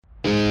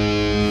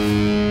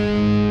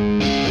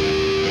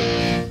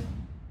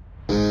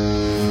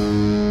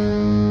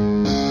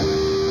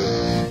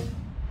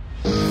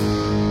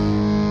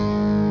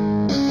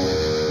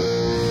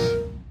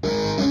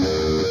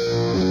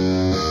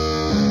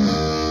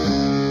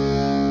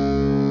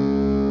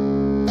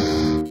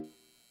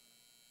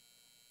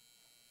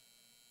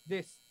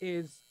This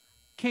is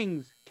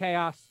King's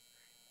Chaos,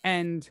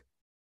 and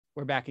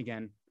we're back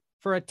again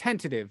for a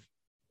tentative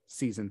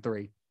season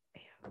 3.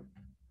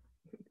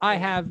 I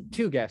have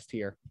two guests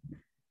here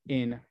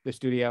in the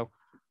studio,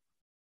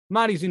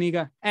 Madi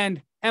Zuniga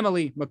and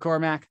Emily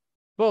McCormack,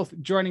 both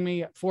joining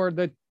me for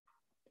the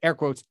air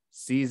quotes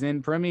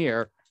season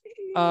premiere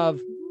of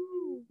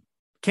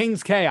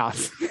King's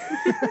Chaos.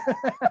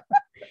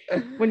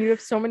 When you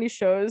have so many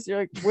shows, you're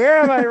like, where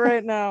am I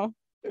right now?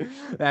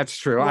 That's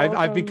true.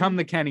 I've become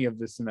the Kenny of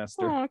this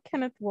semester. Oh,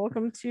 Kenneth,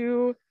 welcome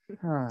to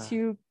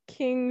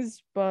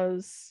King's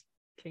Buzz.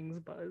 King's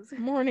Buzz.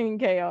 Morning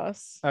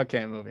Chaos.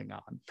 Okay, moving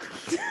on.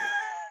 I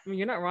mean,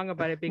 you're not wrong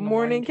about it being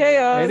Morning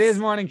Chaos. It is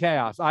Morning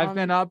Chaos. I've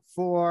been up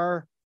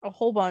for a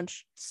whole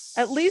bunch.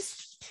 At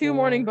least 2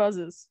 morning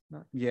buzzes.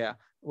 Yeah.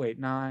 Wait,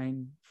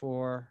 9,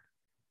 4,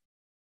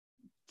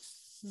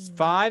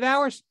 5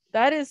 hours?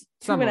 That is two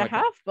Something and a like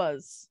half that.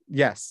 buzz.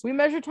 Yes. We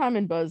measure time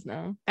in buzz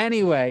now.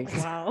 Anyway,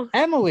 Wow.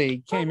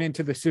 Emily came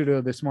into the studio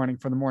this morning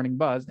for the morning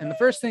buzz, and the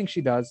first thing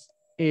she does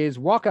is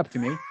walk up to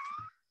me,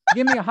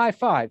 give me a high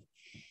five,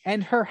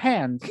 and her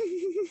hands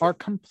are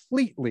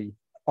completely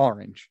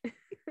orange,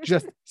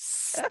 just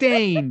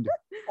stained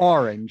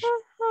orange.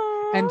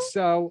 And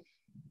so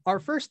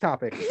our first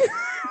topic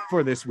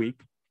for this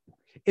week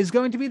is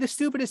going to be the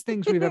stupidest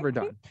things we've ever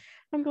done.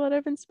 I'm glad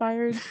I've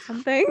inspired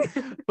something.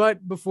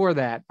 But before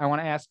that, I want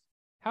to ask,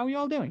 how are you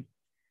all doing?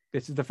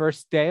 This is the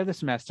first day of the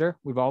semester.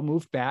 We've all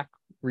moved back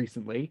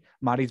recently.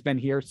 Madi's been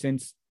here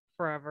since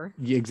Forever.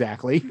 Yeah,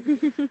 exactly.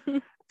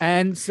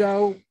 And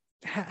so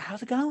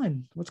how's it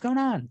going? What's going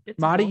on? It's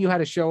Madi, well. you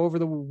had a show over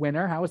the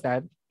winter. How was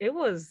that? It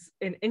was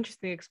an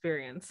interesting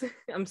experience.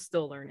 I'm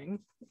still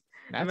learning.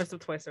 I messed up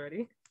twice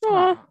already.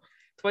 Aw.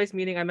 Twice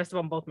meaning I messed up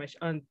on both my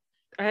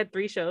I had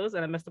 3 shows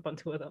and I messed up on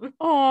 2 of them.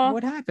 Aw.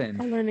 What A happened?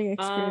 learning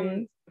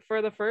experience.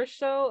 For the first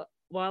show,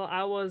 while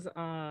I was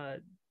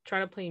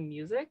trying to play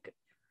music,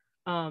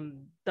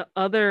 the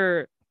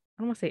other,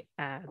 I don't want to say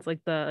ads, like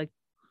the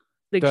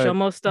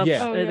Shomo stuff,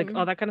 yeah. like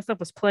all that kind of stuff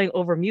was playing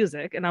over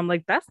music, and I'm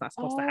like, that's not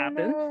supposed to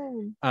happen.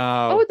 No.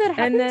 Oh, That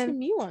happened then- to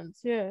me once.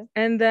 Yeah.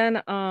 And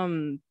then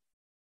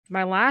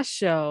my last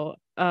show,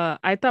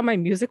 I thought my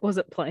music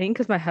wasn't playing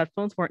because my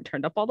headphones weren't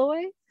turned up all the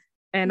way.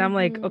 And I'm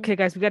like, Mhm. okay,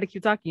 guys, we got to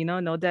keep talking,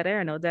 no dead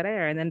air, no dead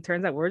air. And then it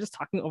turns out we're just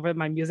talking over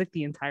my music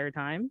the entire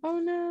time. Oh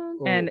no.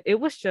 Cool. And it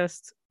was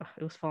just,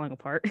 it was falling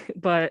apart,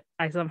 but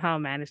I somehow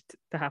managed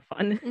to have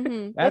fun.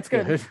 Mhm. that's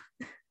good.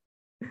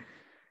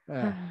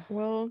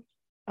 Well,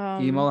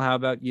 Emo, how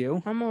about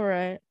you? I'm all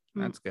right.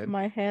 That's good.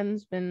 My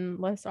hand's been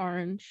less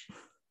orange.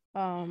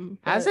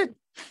 Has but- it?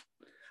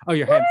 Oh,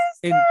 your What hands.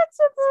 is that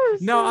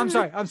supposed No, to-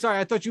 I'm sorry.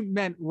 I thought you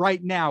meant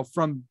right now,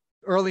 from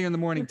earlier in the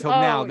morning till Oh,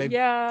 now. They've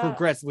yeah.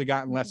 progressively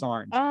gotten less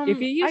orange. If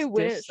you use I dish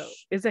wish. soap,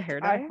 is it hair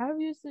I dye? have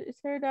used it's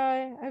hair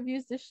dye. I've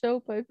used dish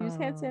soap. I've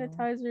used hand Oh.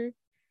 sanitizer.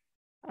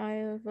 I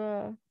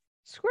have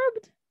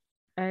scrubbed.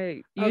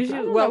 I Okay,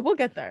 usually, well, we'll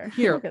get there.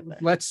 Here, We'll get there.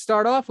 let's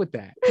start off with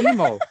that.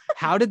 Emo,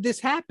 how did this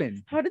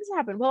happen? How did this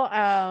happen? Well,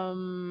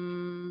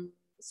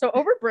 so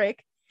over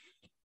break,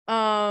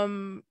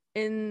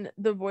 in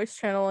the voice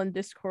channel and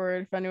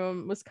Discord, if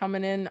anyone was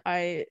coming in,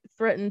 I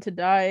threatened to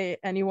dye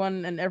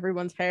anyone and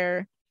everyone's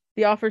hair.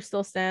 The offer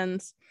still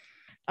stands.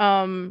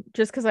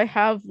 Just because I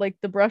have like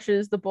the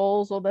brushes, the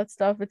bowls, all that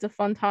stuff. It's a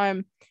fun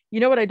time. You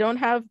know what I don't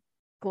have?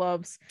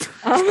 Gloves.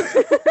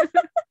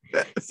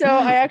 So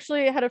I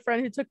actually had a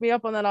friend who took me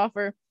up on that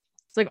offer.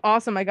 It's like,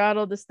 awesome, I got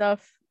all this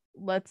stuff.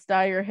 Let's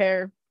dye your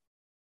hair.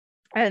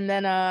 And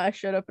then I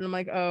showed up and I'm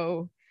like,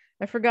 oh,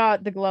 I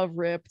forgot the glove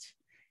ripped.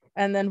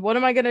 And then what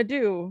am I gonna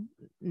do?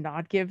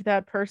 Not give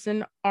that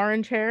person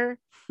orange hair?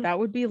 That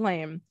would be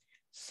lame.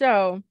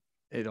 So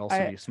It'd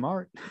also be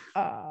smart.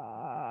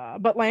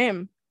 but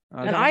lame.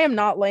 And Okay. I am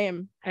not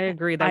lame. I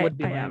agree. That would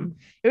be I lame. am.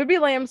 It would be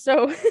lame.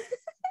 So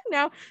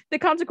now the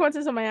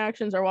consequences of my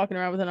actions are walking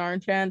around with an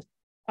orange hand.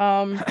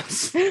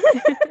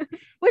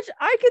 Which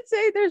I could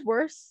say there's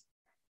worse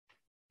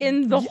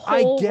in the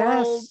I whole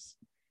guess. world.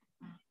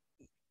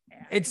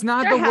 It's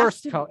not There the has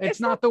worst to be. color. It's It's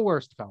not the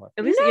worst color.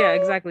 At least, No. yeah,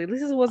 exactly. At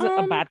least it wasn't a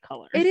Um, bad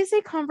color. It is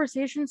a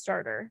conversation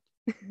starter,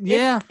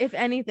 Yeah. if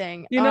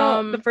anything. You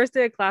know, the first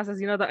day of classes,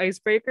 the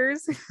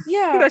icebreakers.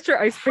 yeah. That's your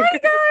Hi icebreaker.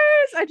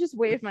 guys! I just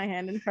wave my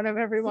hand in front of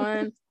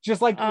everyone.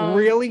 Just like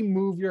really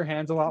move your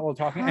hands a lot while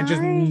talking and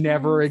just Hi,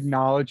 never guys.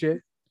 acknowledge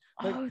it.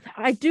 Oh,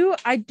 I do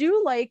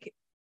like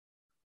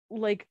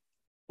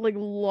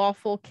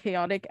lawful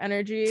chaotic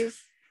energy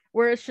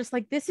where it's just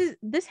like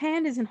this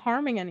hand isn't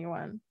harming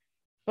anyone,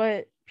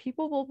 but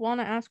people will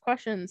want to ask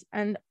questions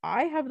and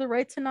I have the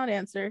right to not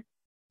answer.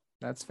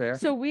 That's fair.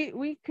 So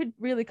we could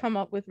really come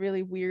up with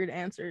really weird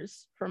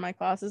answers for my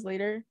classes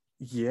later.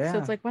 Yeah. So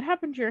it's like, what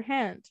happened to your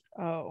hand?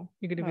 Oh,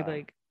 You're gonna be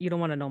like, you don't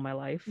want to know my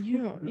life.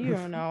 you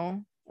don't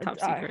know. Top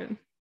I- secret.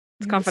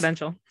 It's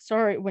confidential.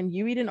 Sorry, when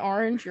you eat an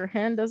orange, your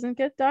hand doesn't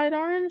get dyed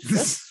orange.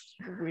 That's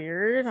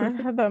weird. I've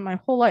had that my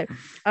whole life.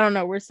 I don't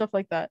know, weird stuff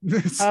like that.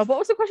 What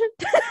was the question?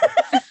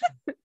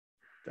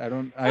 I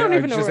don't I don't I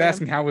even was know just where I am.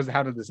 asking how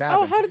did this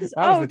happen? Oh, how did this?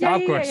 That was Oh, the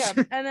top yeah.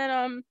 question. And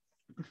then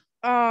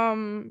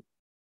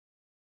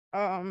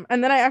And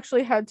then I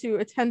actually had to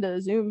attend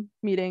a Zoom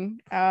meeting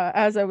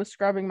as I was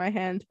scrubbing my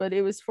hand, but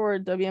it was for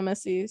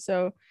WMSC.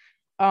 So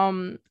I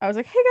was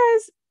like, hey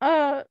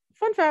guys,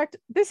 fun fact,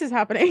 this is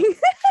happening.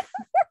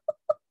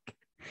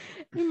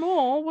 Hey,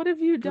 Mole, what have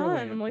you done?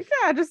 Brilliant. I'm like,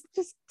 yeah, just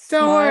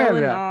Don't worry smile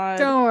and about nod. it.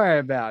 Don't worry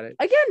about it.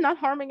 Again, not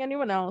harming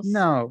anyone else.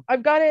 No,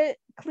 I've got it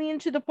clean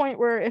to the point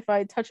where if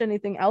I touch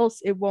anything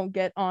else, it won't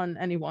get on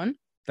anyone.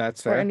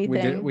 that's Or fair.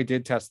 anything. We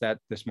did test that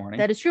this morning.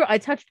 That is true. I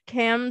touched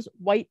Cam's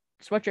white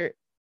sweatshirt.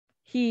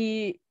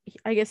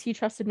 I guess he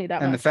trusted me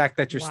that and the much. fact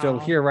that you're still Wow.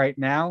 here right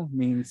now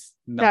means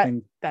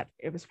nothing. That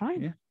it was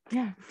fine.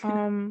 Yeah.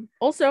 Yeah.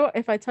 Also,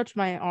 if I touch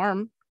my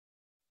arm,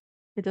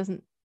 it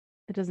doesn't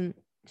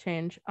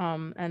change.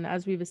 And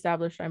as we've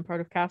established, I'm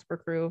part of Casper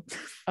crew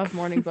of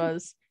Morning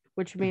Buzz,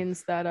 which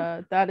means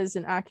that that is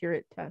an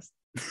accurate test.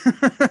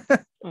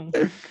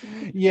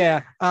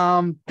 Yeah.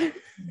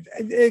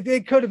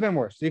 It could have been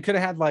worse. You could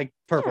have had like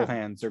purple Yeah.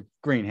 hands or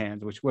green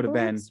hands, which would have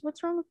been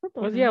What's wrong with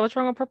purple? Yeah, what's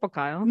wrong with purple,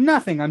 Kyle?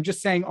 nothing. I'm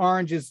just saying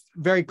orange is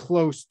very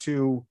close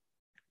to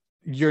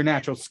your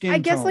natural skin I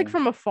guess like tone.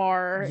 from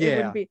afar, it Yeah.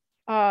 wouldn't be.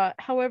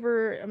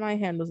 However, my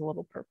hand was a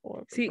little purple.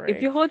 over See, break.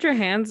 if you hold your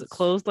hands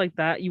closed like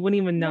that, you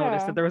wouldn't even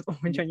notice Yeah. that there was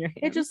orange on your hand.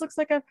 it just looks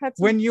like I've had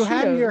some when you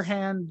have your Cheetos.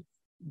 hand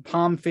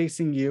palm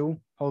facing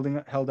you,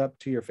 held up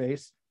to your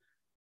face,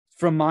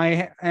 from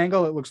my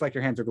angle, it looks like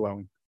your hands are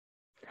glowing.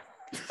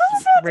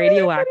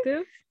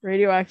 radioactive.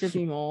 Radioactive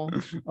mole.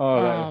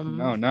 Oh, Um,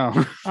 no.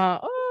 Maybe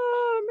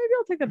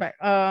I'll take that back.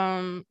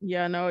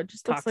 Yeah, no, it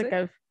just looks like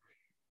Toxic? I've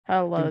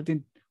had a lot of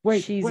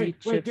Wait, cheesy wait,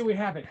 chips. do we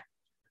have it?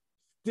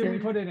 Did we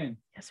put it in?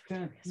 yes, we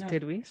do, yes, No.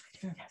 Did we? yes,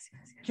 we do, yes.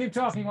 Keep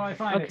talking while I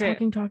find Okay.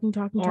 Talking.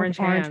 Orange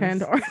orange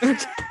hand, hands.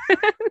 orange.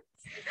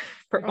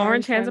 For Orange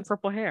orange hands and hands.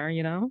 purple hair,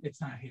 you know. It's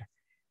not here.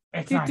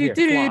 It's Do, not do, here.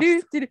 do, do, Lost.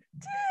 do, do, do.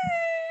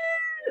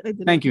 I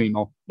did Thank it. you,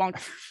 Emo.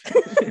 Bonk.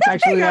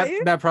 Actually, I got that,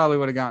 you. that probably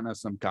would have gotten us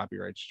some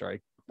copyright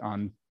strike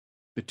on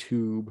the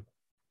tube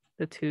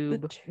The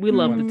tube. tube. We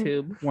love the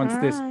tube.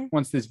 Hi.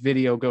 once this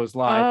video goes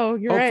live. Oh,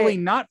 you're Hopefully right.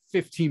 not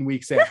 15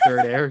 weeks after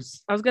it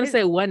airs. I was gonna It-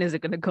 say, when is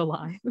it gonna go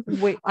live?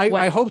 Wait, I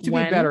When- hope to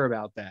when? be better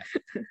about that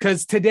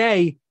because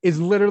today is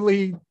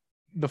literally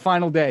the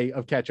final day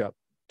of catch up.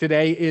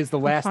 Today is the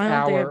last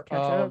final day of hour catch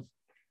up. of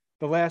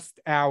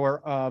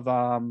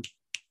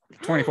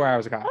 24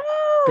 hours of cop.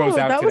 oh, goes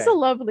out that was a today.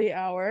 lovely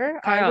hour.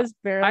 I Kyle, was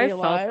barely I felt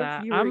alive.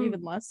 that. You were I'm-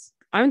 even less.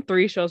 I'm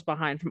 3 shows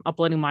behind from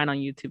uploading mine on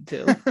YouTube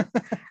too,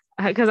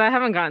 because I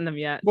haven't gotten them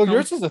yet. Well, So-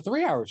 yours is a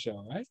 3-hour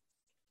show, right?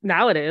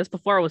 now it is.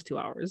 Before it was 2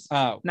 hours.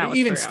 Oh, Now it's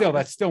even 3 still, hours.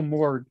 that's still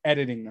more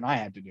editing than I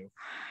had to do.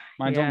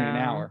 Mine's only an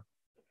Yeah. hour.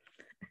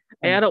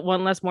 I added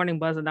one less morning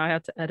buzz, and now I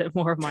have to edit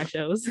more of my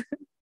shows.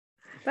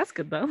 That's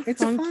good though.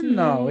 It's fun Funky.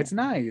 though. It's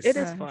nice. It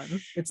is Gosh. fun.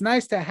 It's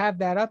nice to have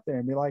that up there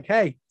and be like,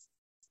 hey,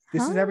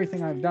 this is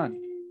everything I've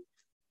done.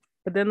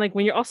 But then, like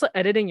when you're also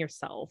editing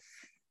yourself,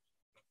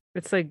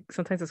 it's like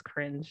sometimes it's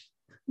cringe.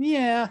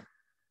 Yeah.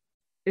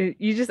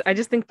 I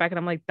just think back and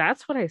I'm like,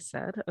 that's what I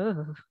said.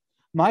 Ugh.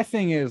 My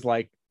thing is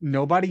like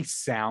nobody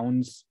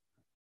sounds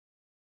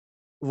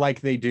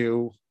like they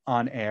do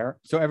on air.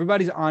 So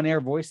everybody's on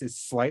air voice is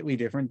slightly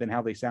different than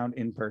how they sound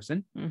in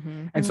person.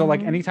 Mm-hmm. And so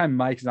like Mhm. anytime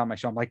Mike is on my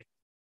show, I'm like,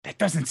 that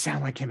doesn't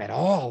sound like him at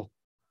all.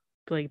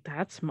 Like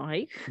that's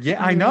Mike.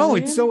 Yeah, I know.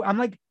 Really? It's so I'm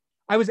like,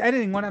 I was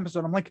editing one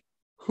episode. I'm like,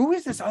 who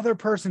is this other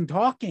person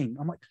talking?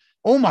 I'm like,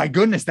 oh my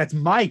goodness, that's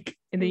Mike.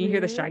 And then you hear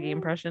the Shaggy Really?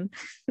 impression.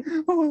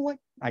 Oh, like,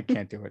 I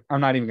can't do it. I'm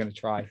not even gonna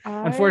try.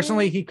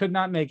 Unfortunately, he could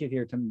not make it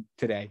here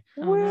today.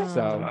 Oh, no.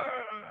 So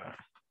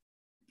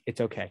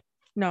it's okay.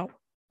 No.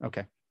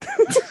 Okay.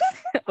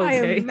 I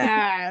Okay. am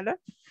mad.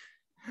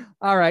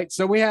 All right.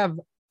 So we have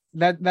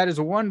that is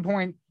 1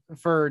 point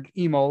for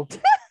Emo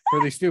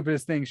for the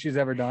stupidest thing she's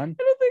ever done.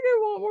 I don't think I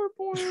want more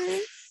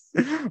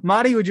points.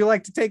 Madi, would you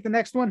like to take the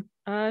next one?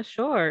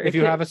 Sure. If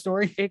you have a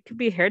story. it could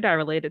be hair dye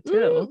related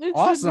too. It should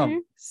Awesome. be.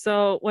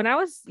 So when I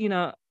was,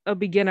 a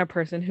beginner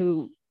person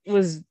who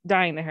was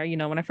dyeing the hair,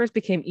 when I first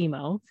became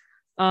emo,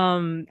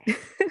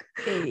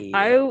 Hey.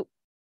 I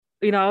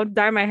would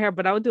dye my hair,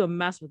 but I would do a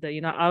mess with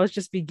it. I was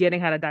just beginning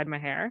how to dye my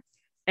hair,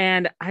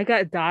 and I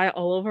got dye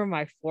all over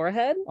my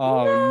forehead,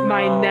 Oh,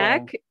 my no.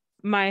 neck,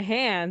 my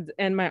hands,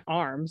 and my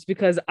arms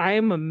because I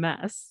am a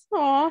mess.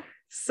 Aw.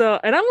 So,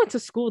 and I went to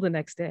school the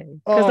next day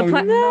because Oh,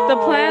 the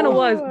plan no.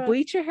 was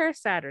bleach your hair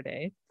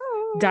Saturday,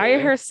 dye your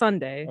hair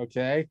Sunday,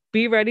 Okay.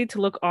 be ready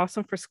to look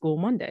awesome for school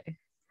Monday.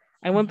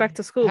 I went back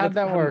to school. How'd with,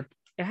 that work?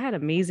 I had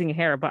amazing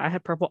hair, but I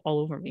had purple all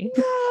over me.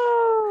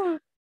 No.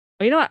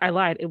 You know what? I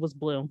lied. It was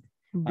blue.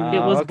 It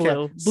Oh, was okay.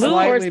 blue. Of Blue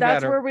Slightly course, that's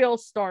better. where we all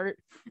start.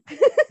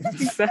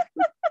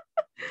 Exactly.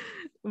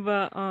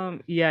 But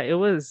yeah, it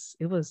was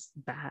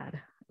bad.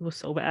 It was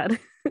so bad.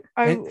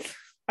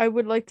 I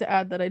would like to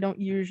add that I don't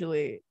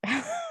usually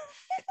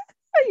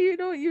I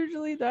don't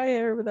usually dye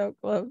hair without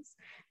gloves.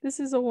 this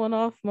is a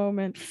one-off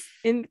moment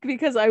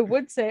because I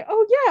would say,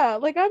 oh yeah,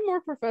 like I'm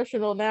more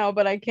professional now,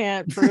 but I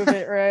can't prove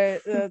it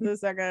right the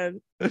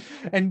second.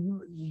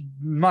 And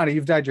Monty,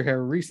 you've dyed your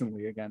hair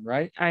recently again,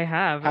 right? I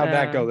have. How'd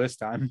that go this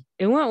time?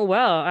 It went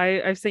well.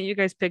 I've sent you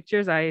guys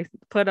pictures. I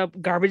put up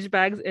garbage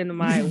bags in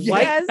my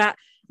Yes.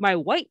 my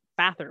white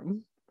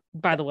bathroom.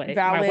 By the way,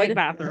 Valid. my white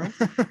bathroom.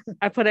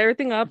 I put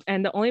everything up,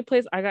 and the only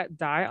place I got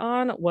dye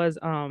on was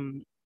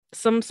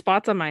some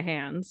spots on my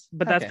hands,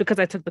 but that's Okay. because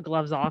I took the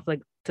gloves off,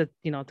 like to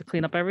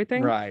clean up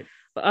everything. Right.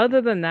 But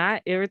other than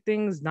that,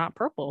 everything's not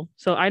purple.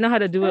 So I know how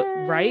to do it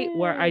right,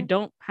 where I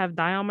don't have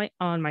dye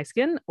on my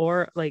skin,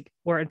 or like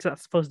where it's not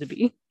supposed to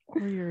be.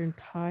 Or your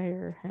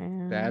entire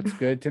hand. That's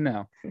good to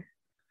know.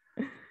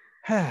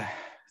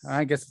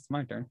 I guess it's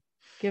my turn.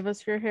 Give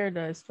us your hair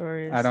dye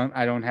stories. I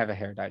don't have a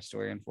hair dye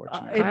story,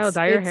 unfortunately. Kyle,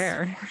 dye your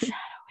hair.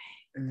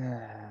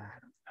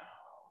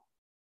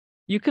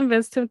 You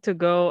convinced him to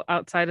go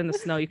outside in the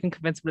snow. You can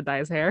convince him to dye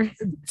his hair.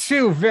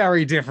 Two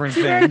very different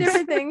Two things. very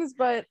different things,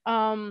 but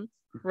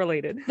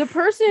Related. the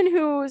person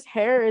whose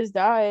hair is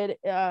dyed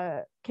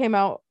came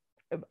out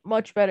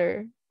much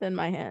better than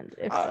my hand.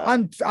 If,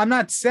 I'm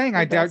not saying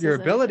I if doubt that your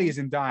says abilities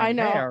in dyeing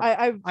I know.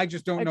 hair. I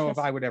just don't I know if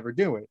trust- I would ever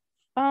do it.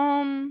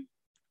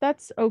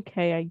 That's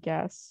okay, I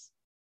guess.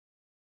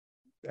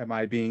 Am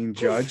I being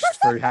judged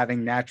for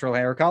having natural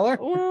hair color?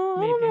 Well,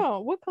 I don't Maybe.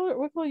 know. What color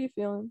are you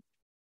feeling?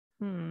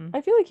 Hmm.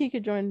 I feel like he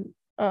could join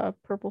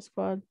purple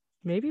squad.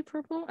 Maybe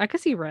purple. I could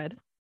see red.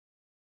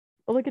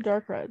 Or like a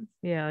dark red.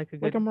 Yeah, like a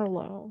good. Like a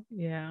Merlot.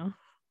 Yeah.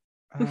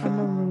 A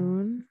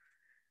maroon.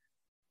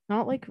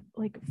 Not like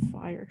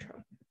fire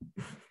truck.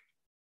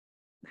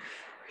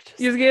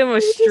 You just gave him a We're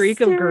just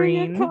streak of staring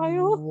at green.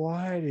 Kyle.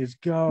 What is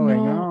going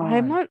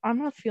on? I'm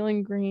not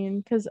feeling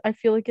green because I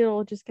feel like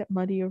it'll just get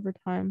muddy over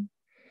time.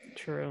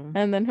 True.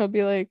 And then he'll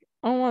be like,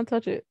 I don't want to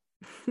touch it.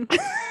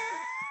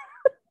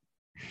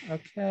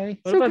 Okay.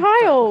 What So about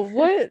Kyle,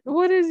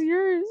 what is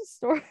your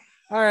story?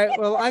 All right.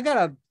 Well, I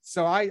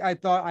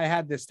thought I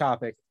had this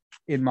topic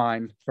in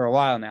mind for a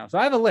while now. So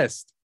I have a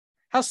list.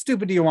 How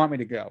stupid do you want me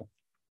to go?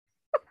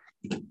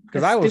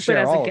 Because I will Stupid share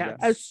as it all of gets.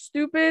 them. As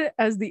stupid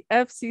as the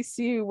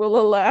FCC will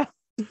allow.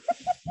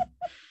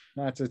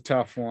 That's a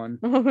tough one.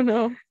 Oh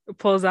no.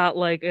 Pulls out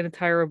like an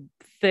entire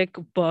thick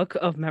book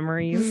of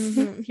memories.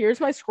 Mhm. Here's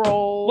my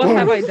scroll. What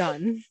have I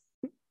done?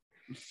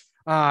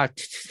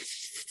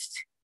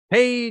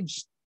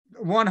 Page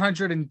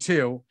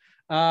 102.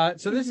 So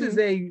this is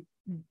a,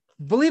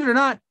 believe it or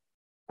not.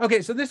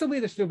 Okay, so this will be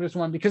the stupidest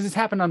one because it's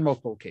happened on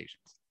multiple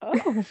occasions.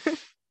 Oh.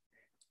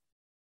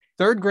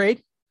 3rd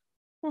grade,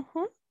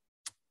 Uh-huh.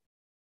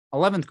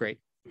 11th grade,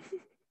 I'm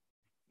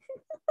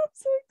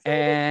so excited.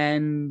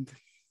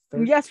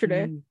 and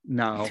Yesterday.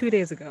 No. 2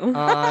 days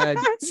ago.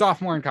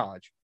 Sophomore in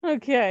college.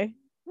 Okay.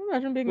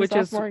 Imagine being Which a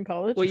is- sophomore in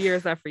college. What year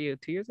is that for you?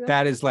 2 years ago?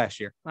 That is last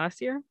year.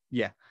 Last year?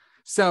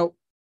 So,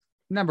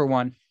 number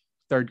 1,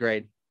 3rd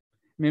grade.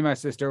 Me and my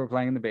sister were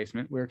playing in the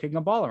basement. We were kicking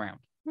a ball around.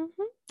 Mhm.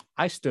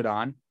 I stood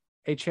on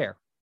a chair,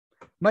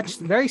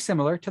 very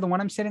similar to the one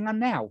I'm sitting on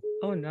now,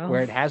 Oh no.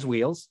 where it has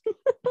wheels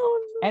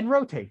Oh, no. and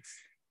rotates.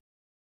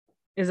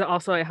 Is it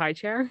also a high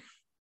chair?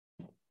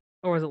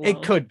 Or was it low?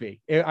 It could be.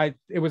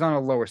 It was on a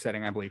lower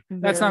setting, I believe.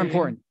 That's not Very.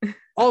 important.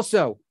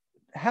 Also,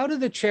 how do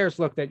the chairs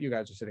look that you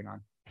guys are sitting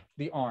on?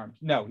 The arms.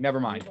 No, never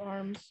mind.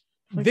 Arms.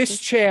 Like This this.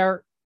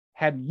 chair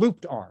had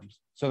looped arms.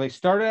 So they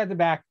started at the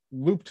back,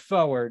 looped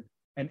forward,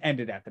 and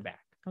ended at the back.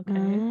 Okay.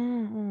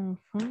 Oh,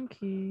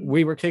 funky.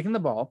 We were kicking the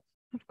ball.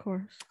 Of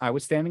course. I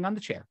was standing on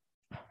the chair.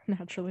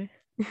 Naturally.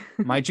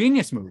 My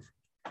genius move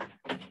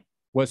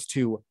was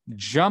to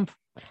jump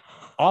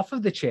off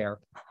of the chair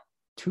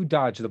to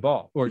dodge the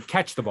ball or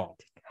catch the ball.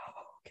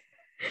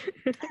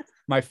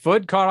 My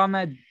foot caught on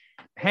that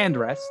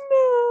handrest.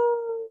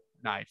 No.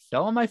 And I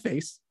fell on my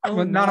face. Oh,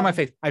 Well, not on no. my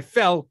face. I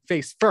fell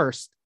face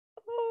first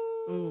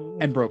Ooh.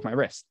 and broke my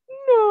wrist.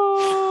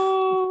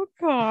 No,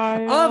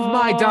 Kyle. Of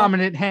my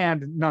dominant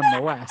hand,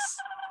 nonetheless.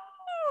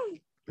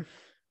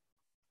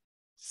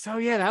 So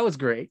yeah, that was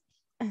great.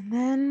 And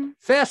then,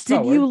 Fast did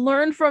forward. you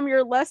learn from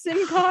your lesson,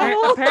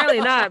 Kyle? Apparently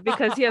not,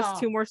 because he has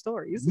 2 more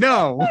stories.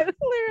 No,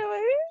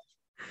 Clearly.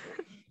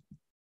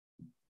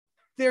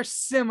 they're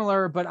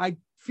similar, but I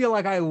feel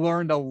like I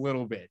learned a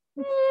little bit.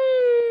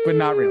 But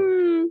not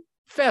really.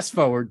 Fast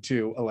forward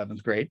to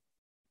 11th grade.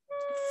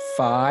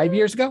 5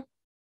 years ago,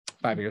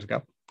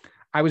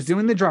 I was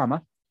doing the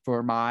drama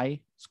for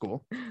my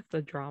school,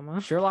 The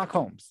drama. Sherlock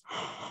Holmes.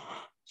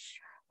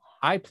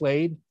 I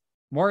played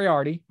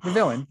Moriarty, the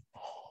villain,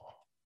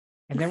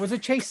 and there was a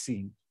chase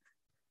scene.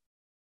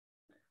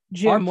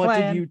 Jim, what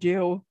plan- did you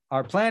do?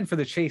 Our plan for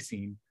the chase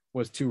scene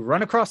was to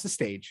run across the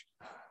stage,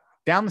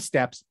 down the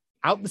steps,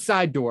 out the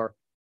side door,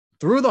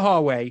 through the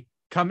hallway,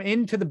 come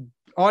into the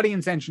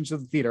audience entrance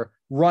of the theater,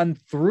 run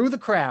through the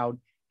crowd,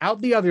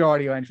 out the other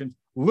audio entrance,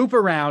 loop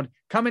around,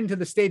 come into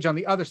the stage on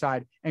the other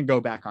side, and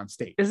go back on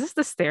stage. Is this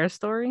the stair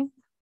story?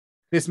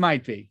 This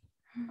might be.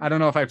 I don't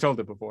know if I've told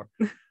it before.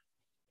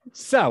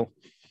 So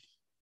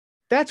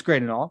that's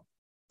great and all.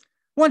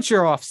 Once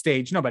you're off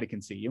stage, nobody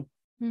can see you.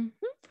 Mhm.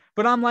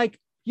 But I'm like,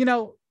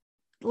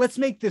 let's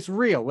make this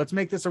real. Let's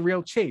make this a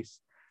real chase.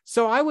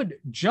 So I would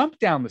jump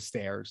down the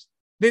stairs.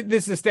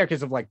 This is a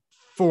staircase of like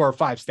 4 or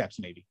 5 steps,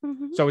 maybe.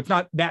 Mhm. So it's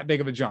not that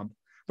big of a jump.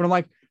 But I'm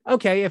like,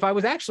 okay, if I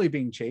was actually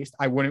being chased,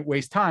 I wouldn't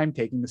waste time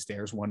taking the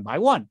stairs one by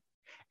one.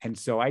 And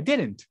so I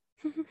didn't.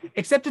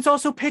 Except it's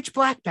also pitch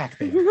black back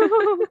there.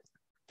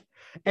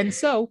 And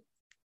so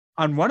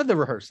on one of the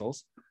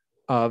rehearsals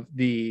of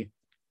the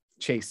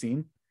chase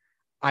scene,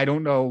 I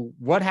don't know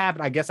what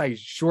happened. I guess I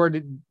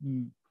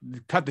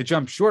cut the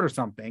jump short or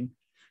something.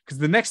 Because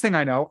the next thing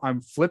I know,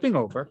 I'm flipping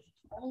over.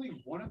 Only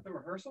one of the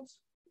rehearsals?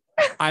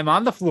 I'm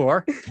on the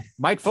floor.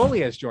 Mike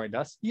Foley has joined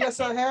us. Yes,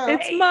 I have.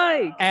 It's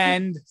Mike.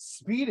 And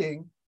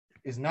Speeding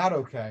is not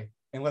okay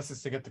unless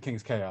it's to get the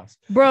King's Chaos.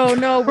 Bro,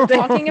 no, we're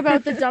talking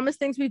about the dumbest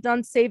things we've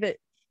done. Save it.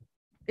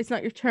 It's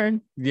not your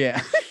turn.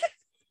 yeah,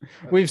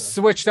 we've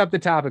switched up the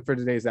topic for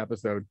today's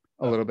episode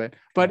a little bit,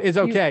 but it's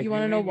okay. You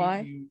want to know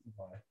why?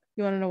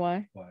 You want to know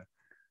why?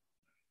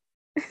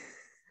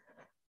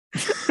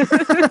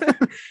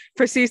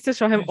 Proceeds to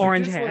show him Did you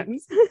orange just, like-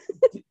 hands.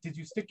 Did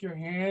you stick your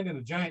hand in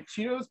a giant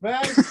Cheetos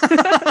bag?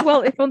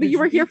 Well, if only Did you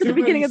were eat here for the too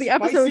beginning many of the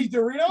episode, spicy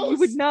Doritos? you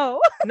would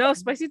know. No,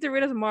 spicy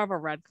Doritos are more of a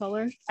red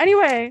color.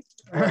 Anyway,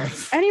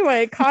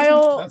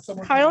 Kyle That's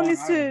someone Kyle from needs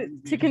Long to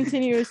Island.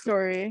 continue his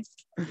story.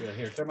 Yeah,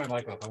 here, turn my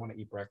mic off. I want to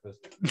eat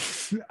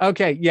breakfast.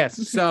 Okay,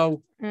 yes.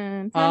 So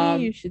And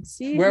honey, you should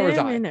see where him was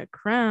I? in a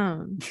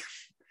crown.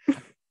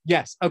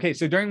 yes, okay.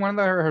 So during one of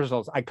the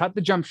rehearsals, I cut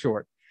the jump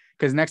short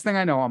because next thing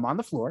I know, I'm on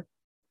the floor.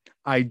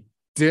 I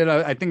think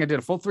I did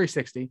a full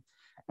 360,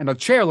 and a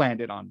chair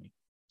landed on me.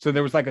 So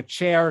there was like a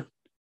chair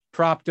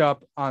propped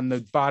up on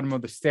the bottom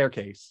of the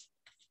staircase,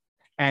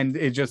 and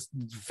it just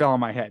fell on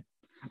my head.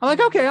 I'm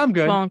like, okay, I'm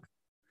good. Bonk.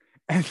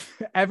 And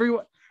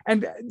everyone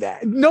and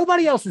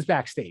nobody else is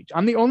backstage.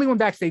 I'm the only one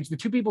backstage. The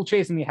 2 people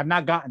chasing me have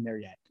not gotten there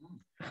yet.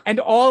 And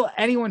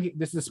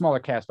this is a smaller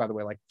cast, by the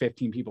way, like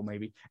 15 people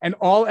maybe. And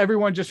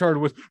everyone just heard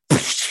was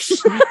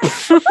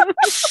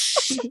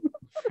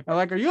I'm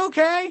like, are you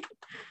okay?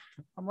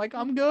 I'm like,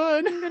 I'm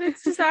good. But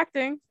it's just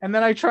acting. And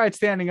then I tried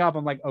standing up.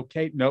 I'm like,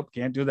 okay, nope,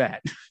 can't do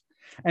that.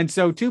 And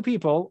so 2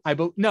 people,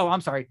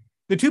 I'm sorry.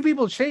 The 2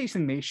 people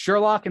chasing me,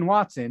 Sherlock and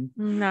Watson,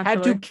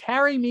 had to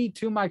carry me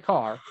to my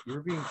car. You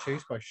were being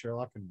chased by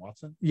Sherlock and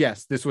Watson?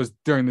 Yes, this was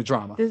during the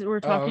drama. We're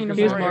talking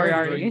He was about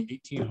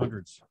Moriarty.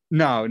 1800s.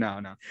 No, I'm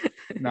not.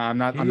 I'm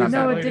not. No, No,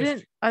 that it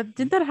latest- didn't.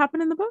 Did that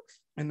happen in the books?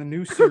 In the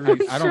new series,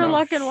 I don't know.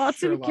 Sherlock and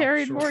Watson Sherlock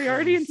carried short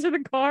Moriarty films. into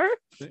the car.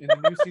 In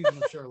the new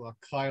season of Sherlock,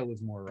 Kyle is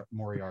That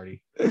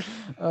Moriarty.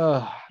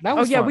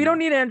 was Yeah, fun. we don't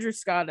need Andrew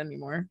Scott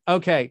anymore.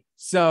 Okay,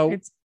 so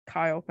It's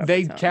Kyle.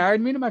 they Pepitone.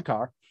 carried me to my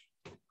car,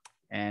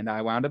 and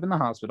I wound up in the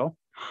hospital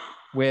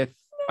with.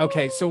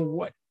 Okay, so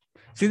what?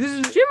 See, this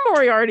is. Jim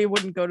Moriarty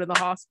wouldn't go to the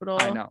hospital.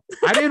 I know.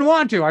 I didn't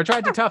want to. I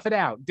tried to tough it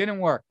out. Didn't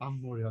work.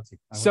 I'm Moriarty.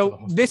 So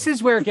this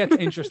is where it gets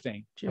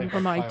interesting. Jim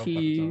from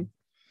IT.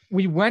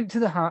 We went to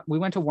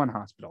one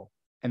hospital,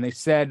 and they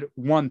said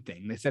one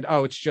thing. They said,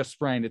 "Oh, it's just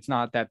sprained. It's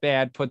not that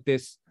bad. Put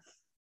this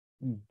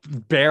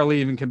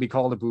barely even can be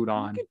called a boot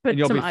on, could put and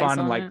you'll some be ice fine in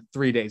on like it."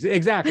 3 days."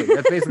 Exactly.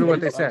 That's basically what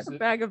they said. A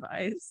bag of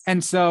ice.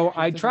 And so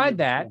I tried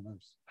that,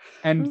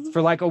 and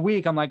for like a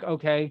week, I'm like,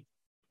 okay,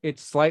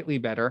 it's slightly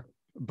better,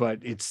 but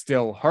it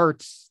still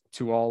hurts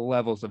to all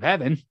levels of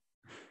heaven.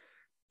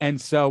 And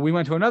so we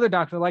went to another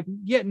doctor, like,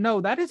 yeah,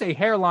 no, that is a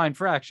hairline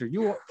fracture.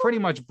 You pretty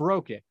much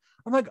broke it.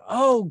 I'm like,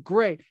 oh,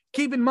 great.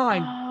 Keep in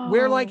mind,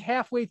 we're like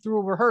halfway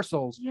through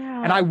rehearsals,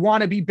 Yeah. and I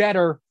want to be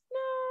better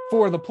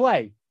for the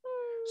play.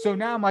 So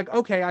now I'm like,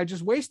 okay, I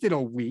just wasted a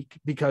week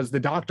because the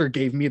doctor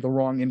gave me the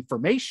wrong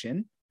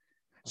information.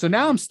 So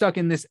now I'm stuck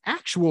in this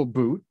actual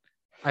boot.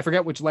 I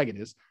forget which leg it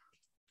is.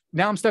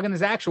 Now I'm stuck in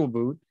this actual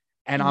boot,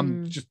 and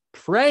I'm just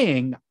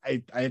praying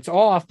it's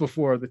off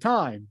before the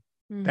time.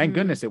 Thank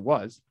goodness it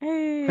was.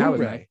 Hey. That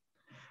was nice.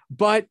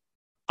 But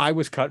I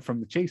was cut from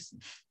the chase.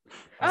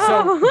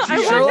 Oh,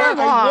 I Sherlock,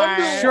 wonder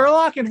why.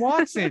 Sherlock and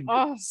Watson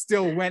Oh.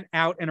 still went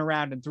out and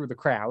around and through the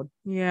crowd.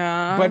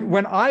 Yeah. But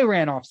when I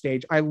ran off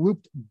stage, I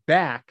looped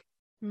back.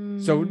 So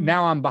Mm,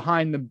 now I'm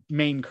behind the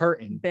main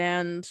curtain,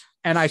 band.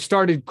 and I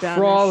started Vanished.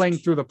 crawling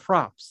through the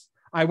props.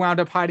 I wound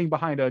up hiding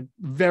behind a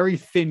very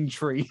thin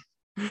tree.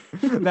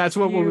 That's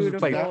what was the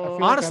place.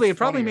 Beautiful. Honestly, that's it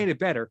probably funnier. made it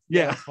better.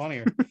 Yeah, Yeah. it's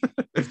funnier.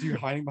 Because you're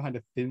hiding behind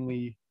a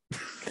thinly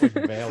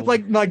veiled.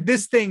 like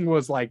this thing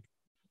was like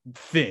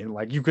thin,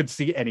 like you could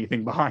see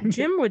anything behind it.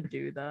 Jim would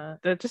do that.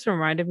 That just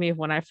reminded me of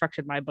when I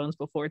fractured my bones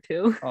before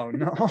too. Oh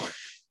no.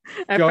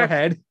 I Go frac-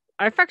 ahead.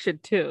 I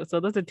fractured two, so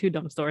those are two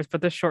dumb stories,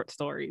 but they're short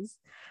stories.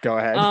 Go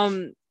ahead.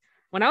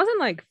 When I was in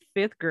like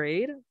 5th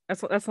grade,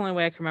 that's the only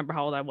way I can remember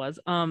how old I was.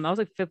 I was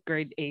like 5th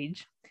grade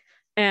age,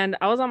 and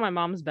I was on my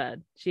mom's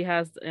bed. She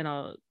has,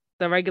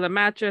 the regular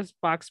mattress,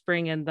 box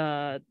spring, and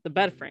the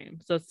bed frame,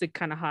 so it's like,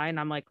 kind of high, and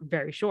I'm like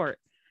very short.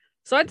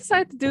 So I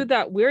decided to do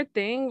that weird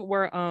thing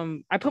where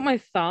I put my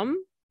thumb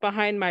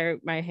behind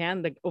my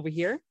hand, like over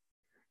here.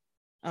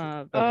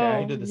 Okay. Oh,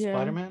 You did the yeah.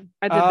 Spider-Man?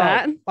 I did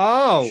that.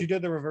 Oh. She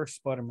did the reverse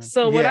Spider-Man.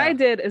 So what Yeah. I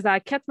did is I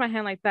kept my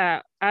hand like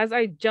that. As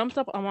I jumped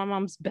up on my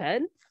mom's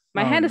bed,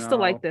 My Oh, hand is still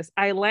no. like this.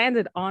 I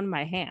landed on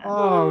my hand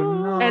Oh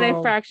no. and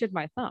I fractured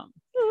my thumb.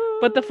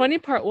 But the funny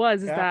part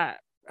was is Yeah. that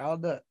I'll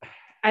do-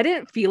 I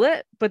didn't feel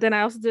it, but then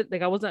I also did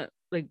like I wasn't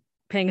like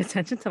paying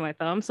attention to my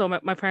thumb. So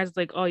my parents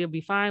were like, "Oh, you'll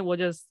be fine. We're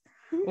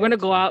gonna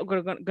go out.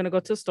 We're gonna go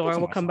to the store. That's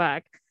We'll my come son.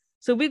 back."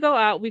 So we go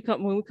out.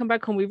 When we come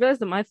back home, we realize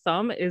that my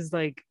thumb is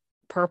like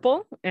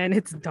purple and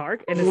it's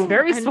dark and it's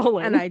very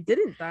swollen. And I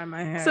didn't dye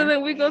my hair. So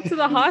then we go to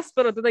the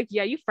hospital. They're like,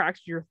 "Yeah, you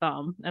fractured your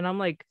thumb," and I'm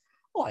like,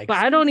 Like, "But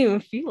I don't even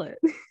feel it."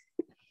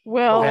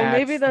 well, That's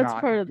maybe that's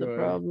not part of the good.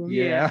 problem.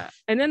 Yeah.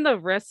 And then the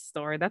wrist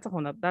story. That's a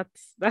whole nother.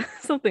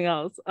 That's something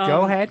else.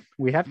 Go ahead.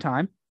 We have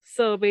time.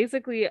 So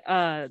basically,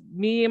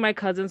 me and my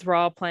cousins were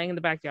all playing in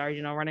the backyard,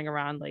 running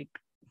around like,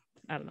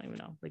 I don't even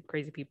know, like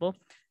crazy people.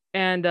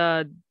 And,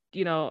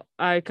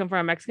 I come from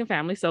a Mexican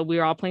family, so we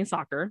were all playing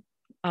soccer.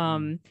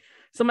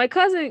 So my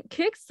cousin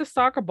kicks the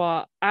soccer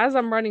ball as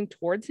I'm running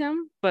towards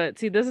him. But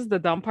see, this is the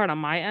dumb part on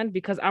my end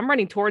because I'm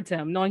running towards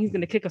him knowing he's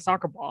going to kick a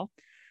soccer ball.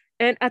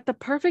 And at the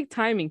perfect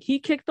timing, he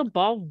kicked the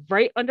ball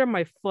right under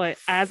my foot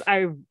as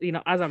I'm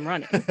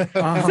running. So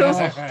it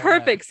was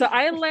perfect. So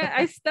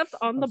I stepped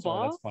on the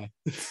ball. That's funny.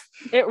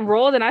 It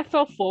rolled and I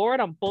fell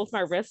forward on both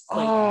my wrists,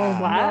 like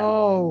flat.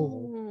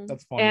 no.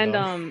 That's funny. And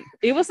though.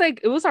 it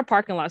was our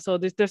parking lot, so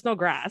there's no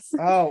grass.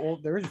 Oh, well,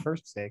 there was your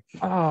first mistake.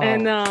 Oh.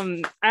 And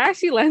I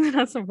actually landed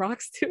on some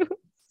rocks too.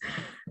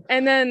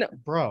 And then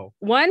Bro.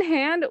 one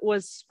hand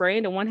was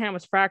sprained and one hand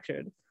was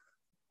fractured.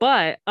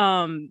 But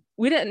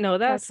we didn't know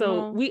that.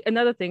 So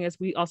another thing is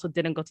we also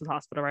didn't go to the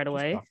hospital right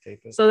away. Just duct tape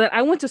it. So that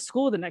I went to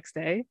school the next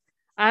day.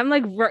 I'm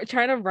like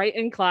trying to write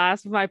in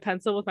class with my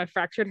pencil with my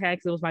fractured hand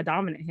because it was my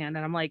dominant hand.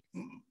 And I'm like,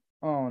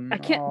 Oh no. I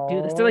can't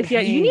do this. They're like,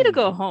 yeah, you need to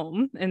go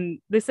home. And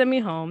they send me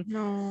home.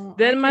 No.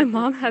 Then my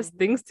mom has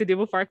things to do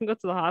before I can go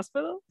to the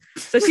hospital.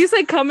 So she's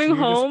like coming So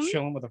you're just home.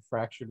 chilling with a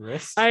fractured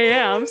wrist. I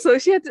am. So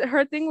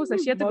her thing was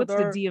that she had to go to the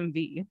Mother.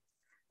 DMV.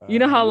 You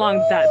know how long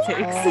that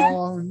takes.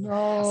 Oh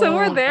no. So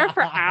we're there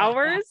for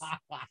hours,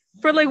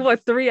 for like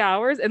what, 3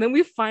 hours, and then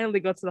we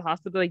finally go to the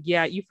hospital. Like,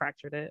 yeah, you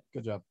fractured it.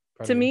 Good job.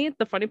 Proud To of you. me,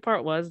 the funny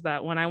part was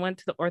that when I went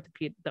to the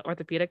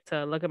orthopedic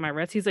to look at my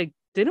wrist, he's like,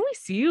 "Didn't we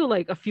see you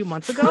like a few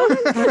months ago?"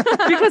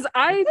 Because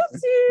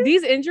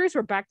these injuries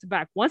were back to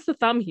back. Once the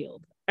thumb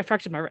healed, I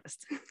fractured my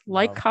wrist.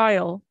 Like Wow.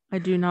 Kyle, I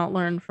do not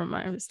learn from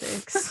my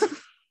mistakes.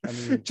 I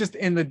mean, Just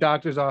in the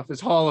doctor's office,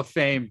 Hall of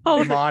Fame,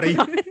 Oh, Marty.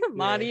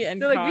 Marty and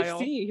They're like, Kyle.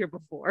 "We've seen you here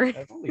before."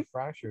 I've only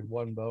fractured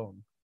one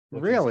bone. which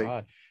is Really?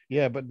 odd.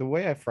 Yeah, but the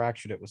way I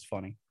fractured it was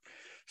funny.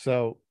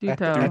 So Do at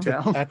the, tell. at, the,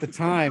 Do tell. at the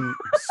time,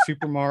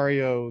 Super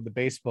Mario, the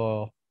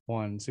baseball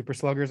one, Super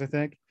Sluggers, I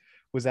think,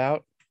 was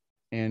out,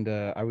 and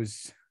I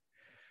was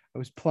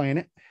playing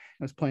it.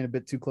 I was playing a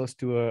bit too close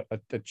to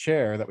a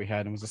chair that we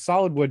had. It was a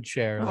solid wood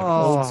chair, like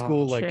Oh, old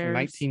school, like chairs.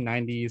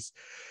 1990s.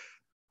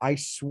 I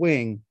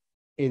swing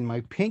in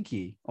my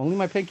pinky, only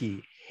my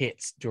pinky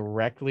hits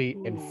directly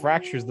and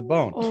fractures the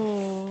bone.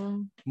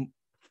 Oh,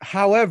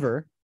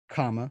 However,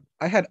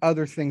 I had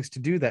other things to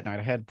do that night.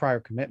 I had prior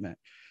commitment,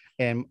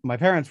 and my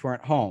parents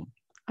weren't home.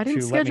 I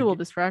didn't To let me schedule get-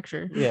 this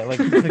fracture. Yeah, like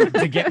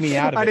to get me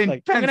out of I it. didn't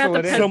Like, You're gonna have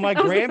pencil to it in. so my I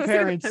was gonna say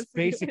grandparents that's-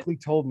 basically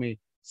told me,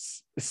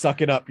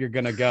 "Suck it up, you're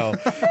gonna go."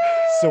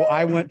 So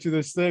I went to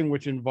this thing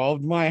which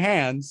involved my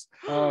hands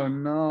Oh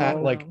no.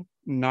 at like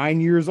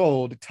 9 years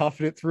old,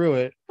 toughing it through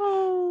it.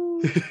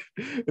 Oh,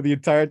 The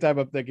entire time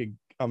I'm thinking,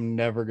 I'm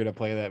never gonna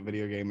play that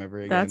video game ever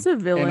again. that's a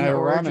villain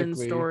origin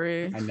ironically,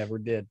 story. I never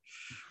did.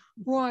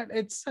 What?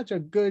 It's such a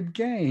good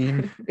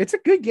game. It's a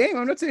good game.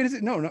 I'm not saying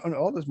it's no,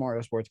 all those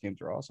Mario sports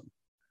games are awesome.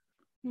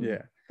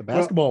 Yeah. The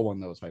basketball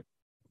one though is hype.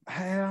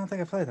 I don't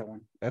think I played that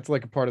one. That's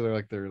like a part of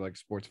their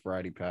sports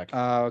variety pack.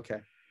 Okay.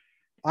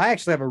 I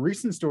actually have a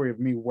recent story of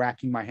me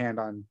whacking my hand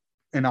on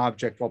an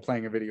object while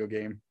playing a video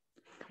game.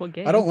 What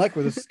game? I don't like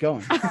where this is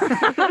going.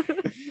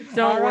 Don't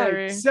All right,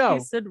 worry. so- He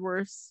said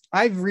worse.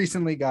 I've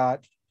recently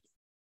got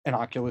an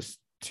Oculus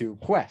 2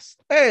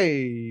 Quest.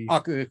 Hey,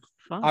 Fun.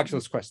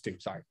 Oculus Quest 2,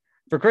 sorry,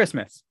 for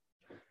Christmas.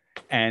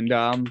 And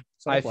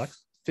I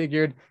flex.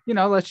 figured,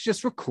 let's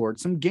just record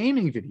some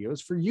gaming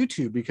videos for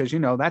YouTube because,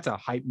 that's a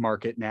hype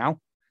market now.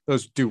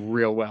 Those do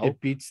real well.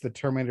 It beats the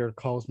Terminator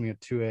calls me at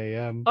 2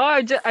 a.m. Oh,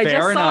 I just Fair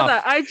saw enough.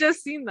 that. I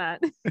just seen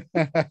that.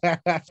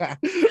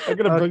 I'm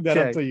gonna bring that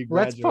up Okay, till you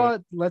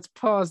graduate. let's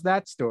pause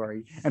that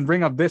story and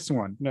bring up this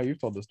one. No, you've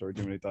told the story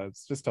too many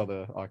times. Just tell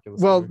the Oculus.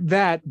 Well,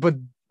 story. but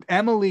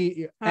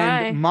Emily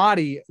Hi. and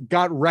Marty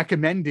got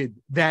recommended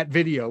that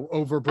video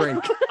over break.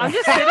 I'm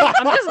just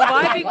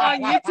vibing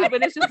on YouTube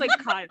and it's just like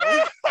Kyle.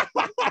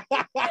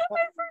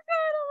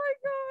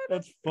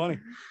 that's funny.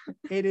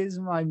 It is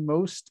my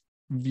most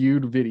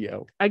viewed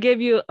video. I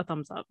gave you a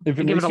thumbs up. If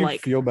I it give makes it a you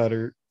like. feel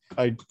better,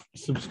 I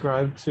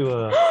subscribe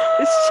to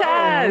It's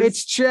Chaz.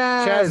 It's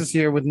Chaz. Chaz is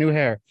here with new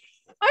hair.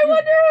 I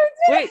wonder.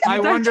 Wait, I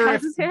is that wonder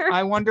Chaz's hair?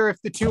 I wonder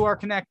if the two are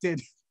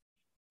connected.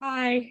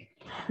 Hi.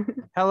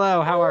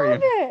 Hello, how are you?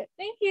 It.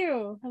 Thank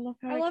you. I love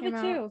how I love came it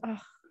out. too. Ugh.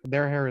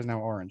 Their hair is now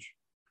orange.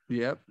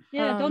 Yep.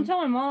 Yeah, Um, don't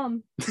tell my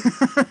mom.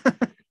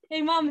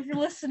 Hey, mom, if you're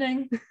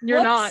listening.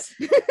 You're Whoops.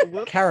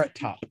 not. Carrot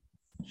top.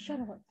 Shut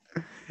up.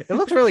 It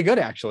looks really good,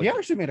 actually. He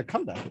actually made a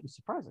comeback. It was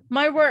surprising.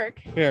 My work.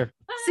 Here,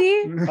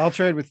 See? I'll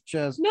trade with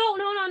Chaz. No.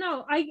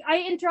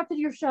 I interrupted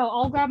your show.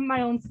 I'll grab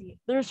my own seat.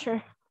 There's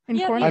sure. In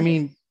Yeah, corn. I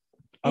mean,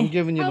 I'm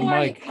giving you the How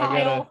are you, mic. I gotta.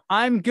 Kyle?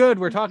 I'm good.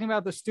 We're talking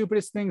about the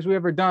stupidest things we've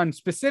ever done,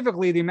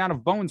 specifically the amount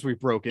of bones we've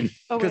broken.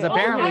 Oh, because wait.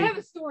 apparently I have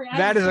a story.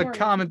 that is a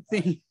common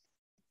theme.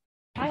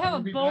 I have a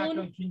We'll be back bone.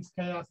 on King's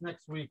Chaos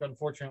next week,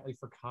 unfortunately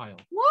for Kyle.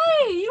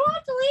 Why? You don't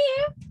have to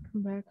leave.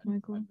 Come back,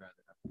 Michael.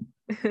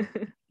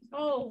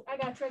 Oh, I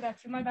got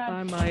you. My bad.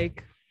 Bye,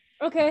 Mike.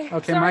 Okay.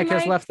 Okay, sorry, Mike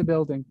has left the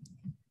building.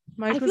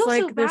 Mike I was feel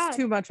like, so "There's bad.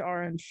 too much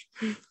orange.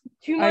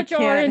 Too I much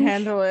can't orange.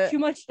 handle it." Too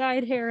much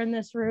dyed hair in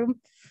this room.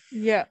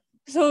 Yeah.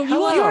 So you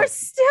Hello. You are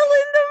still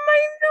in the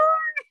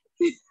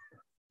minority.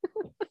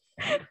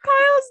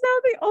 Kyle's now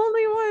the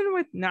only one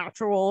with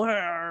natural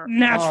hair.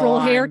 natural Oh,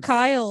 hair, I'm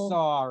Kyle.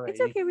 Sorry.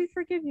 It's okay. We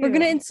forgive you. We're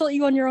gonna insult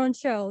you on your own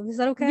show. Is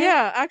that okay?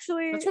 Yeah,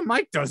 actually. That's what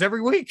Mike does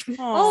every week. Aw.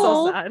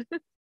 Oh. So sad.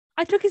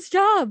 I took his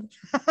job.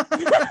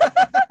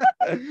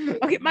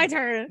 Okay, my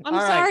turn. I'm All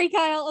right. sorry,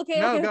 Kyle. Okay,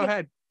 No, okay. go okay.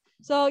 ahead.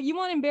 So you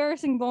want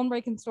embarrassing bone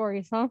breaking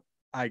stories, huh?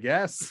 I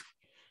guess.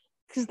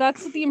 Because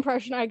that's the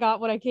impression I got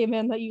when I came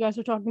in, that you guys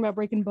were talking about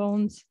breaking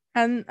bones.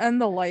 And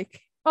the like.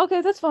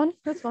 Okay, that's fun.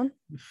 That's fun.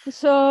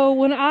 So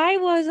when I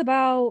was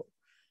about,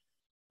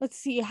 let's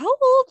see, how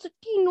old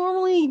do you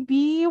normally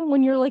be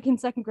when you're like in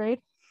second grade?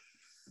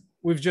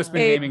 We've just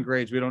been 8. naming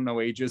grades. We don't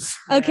know ages.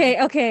 Okay.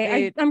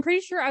 8. I'm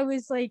pretty sure I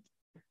was like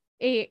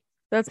 8,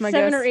 That's my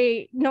 7 guess. or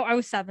 8. No, I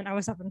was 7.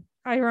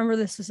 I remember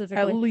this At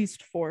specifically.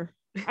 least 4.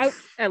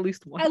 At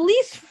least one. At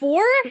least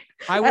 4.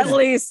 I At was.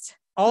 least.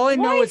 All I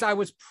know Why? is I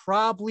was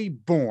probably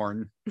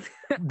born.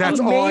 That's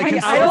Oh, all I maybe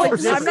can I say. was for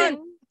existing.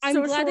 certain. I'm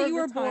so glad sure that of you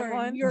the were born.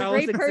 timeline. You're I a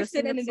was great person,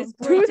 existing and at it is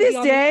some great To to be this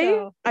on the day,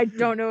 show. I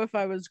don't know if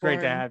I was It's great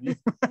born. to have you.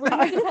 We're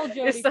gonna have to call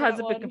Jody. still for hasn't that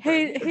been one.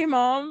 confirmed. Hey,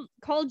 mom.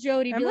 Call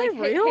Jody. Be Am I like,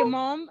 hey, real?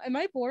 mom, am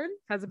I born?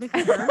 Has it been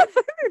confirmed?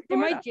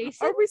 Am I Born?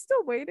 Jason? Are we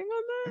still waiting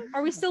on that?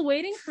 Are we still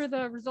waiting for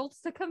the results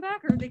to come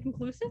back? Or are they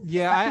conclusive?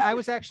 Yeah, I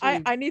was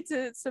actually. I need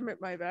to submit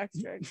my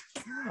backtrack.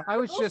 I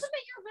was Go just.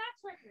 submit your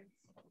Vax records.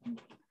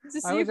 To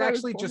see I was if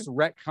actually born. just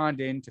retconned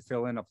in to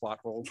fill in a plot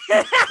hole.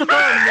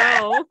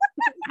 Oh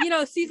You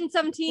know, season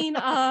 17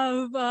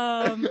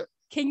 of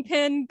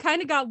Kingpin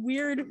kind of got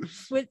weird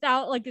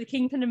without like the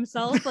Kingpin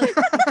himself. Like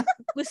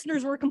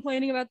listeners were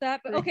complaining about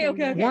that. But okay.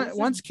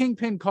 Once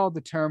Kingpin called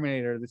the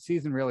Terminator, the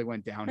season really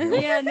went downhill.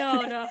 Yeah,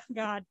 no,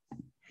 God,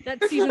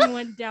 that season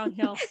went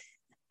downhill.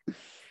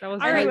 That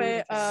was All right.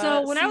 Anyway,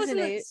 So when I was in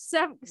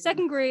season the 8.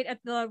 second grade, at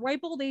the ripe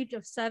old age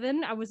of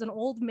 7, I was an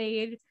old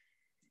maid.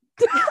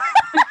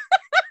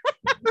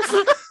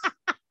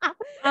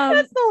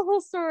 That's the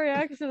whole story,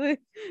 actually.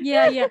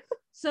 Yeah.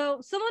 So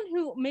someone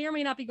who may or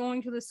may not be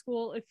going to this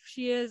school, if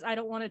she is, I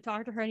don't want to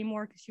talk to her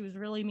anymore because she was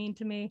really mean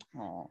to me.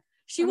 Aw.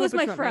 She I was hope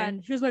my it's not me.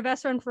 friend. She was my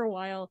best friend for a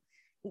while.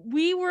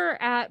 We were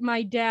at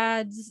my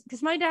dad's,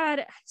 because my dad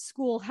at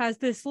school has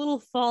this little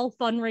fall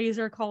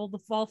fundraiser called the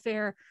Fall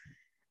Fair.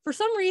 For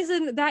some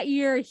reason that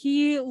year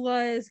he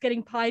was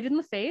getting pied in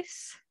the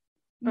face,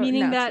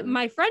 meaning that naturally.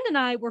 my friend and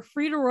I were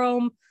free to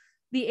roam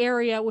the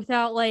area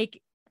without like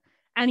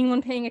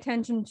anyone paying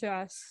attention to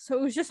us. So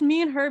it was just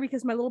me and her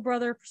because my little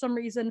brother for some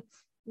reason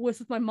was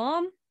with my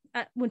mom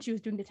when she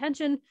was doing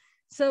detention.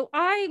 So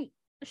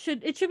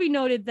it should be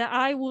noted that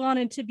I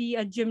wanted to be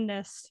a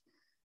gymnast.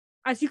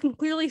 As you can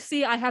clearly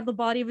see, I have the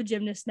body of a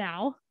gymnast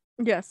now.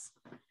 Yes.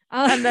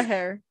 And the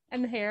hair.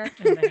 And the hair.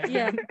 And the hair.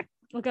 Yeah.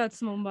 Look out,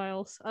 Simone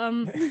Biles.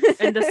 And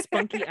the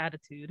spunky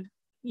attitude.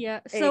 Yeah.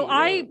 So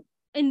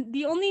and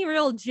the only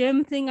real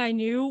gym thing I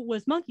knew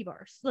was monkey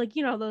bars. Like,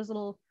 you know, those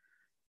little.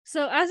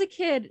 So as a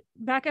kid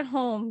back at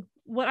home,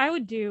 what I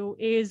would do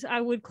is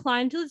I would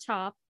climb to the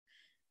top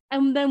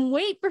and then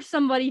wait for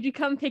somebody to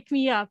come pick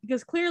me up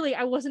because clearly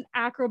I wasn't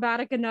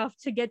acrobatic enough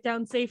to get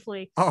down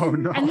safely. Oh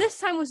no. And this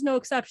time was no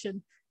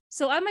exception.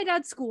 So at my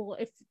dad's school,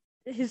 if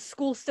his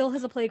school still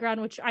has a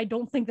playground, which I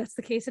don't think that's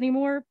the case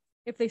anymore.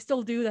 If they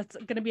still do, that's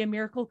going to be a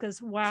miracle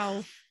because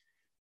wow,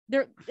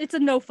 it's a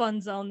no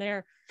fun zone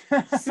there.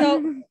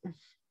 So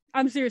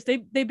I'm serious.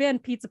 They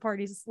banned pizza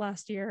parties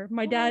last year.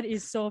 My dad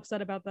is so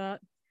upset about that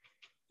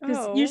because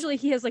Oh, usually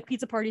he has like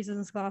pizza parties in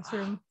his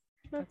classroom.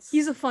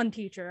 He's a fun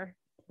teacher.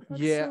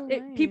 Yeah.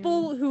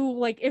 People who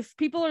like, if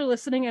people are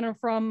listening and are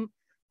from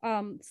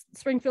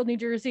Springfield, New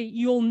Jersey,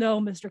 you'll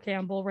know Mr.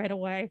 Campbell right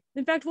away.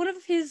 In fact, one of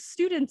his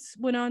students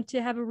went on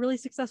to have a really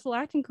successful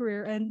acting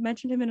career and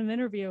mentioned him in an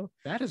interview.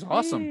 That is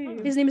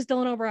awesome. His name is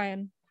Dylan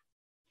O'Brien.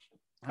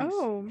 Nice.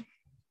 Oh,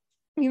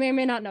 You may or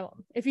may not know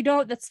him. If you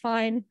don't, that's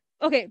fine.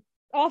 Okay,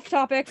 off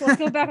topic. Let's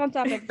go back on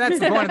topic. That's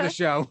the point of the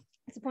show.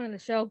 That's the point of the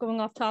show. Going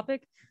off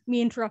topic.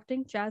 Me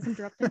interrupting. Jazz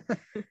interrupting.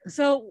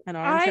 So and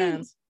orange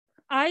hands.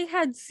 I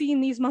had seen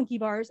these monkey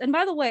bars, and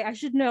by the way, I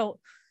should note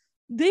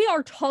they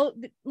are tall.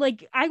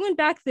 Like I went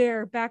back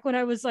there back when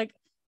I was like,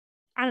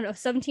 I don't know,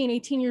 17,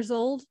 18 years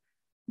old.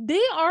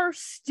 They are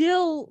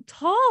still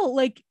tall.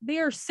 Like they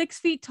are 6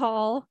 feet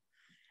tall.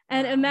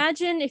 And Wow.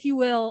 imagine, if you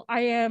will,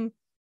 I am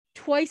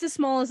twice as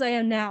small as I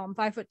am now. I'm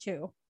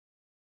 5'2",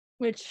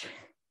 which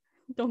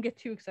don't get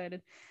too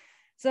excited.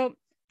 So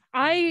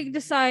I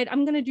decide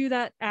I'm gonna do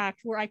that act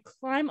where I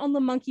climb on the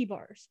monkey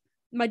bars.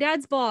 My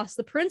dad's boss,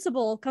 the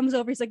principal, comes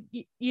over. He's like,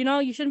 you know,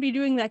 you shouldn't be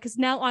doing that because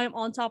now I'm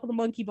on top of the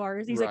monkey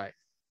bars. He's like,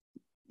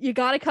 you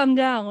gotta come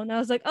down. And I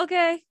was like,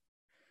 okay.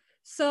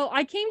 So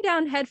I came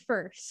down head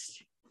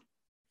first.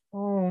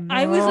 Oh no.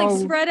 I was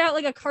like spread out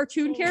like a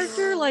cartoon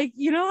character, like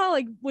you know how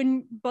like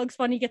when Bugs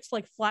Bunny gets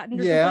like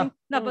flattened or something.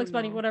 Not Bugs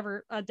Bunny,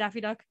 whatever.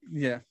 Daffy Duck.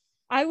 Yeah.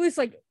 I was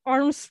like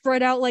arms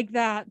spread out like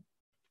that,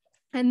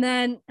 and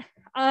then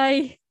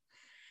I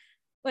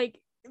like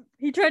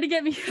he tried to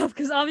get me up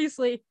because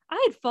obviously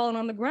I had fallen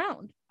on the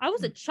ground. I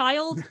was a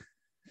child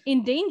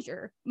in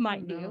danger,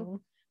 mind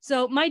you.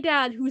 So my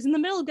dad, who's in the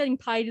middle of getting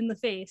pied in the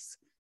face,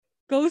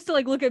 goes to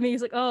like look at me.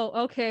 He's like,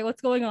 "Oh, okay,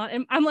 what's going on?"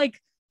 And I'm like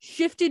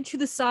shifted to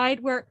the side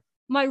where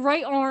my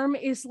right arm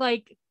is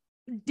like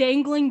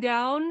dangling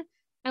down,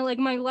 and like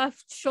my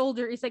left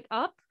shoulder is like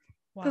up.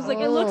 Because like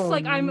it looks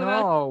like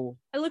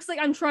it looks like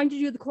I'm trying to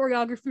do the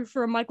choreography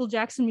for a Michael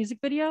Jackson music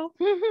video.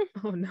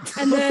 Oh no.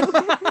 And then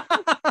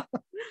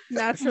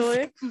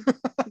Naturally.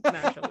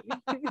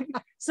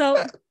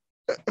 so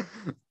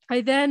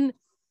I then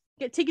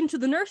get taken to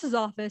the nurse's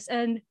office,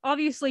 and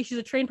obviously she's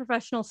a trained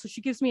professional, so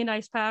she gives me an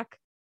ice pack.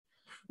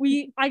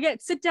 I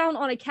get sit down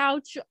on a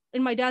couch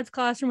in my dad's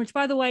classroom, which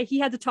by the way, he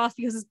had to toss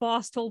because his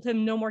boss told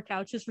him no more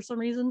couches for some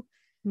reason.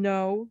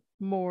 No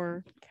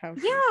more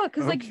couches. Yeah,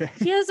 because like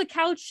he has a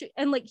couch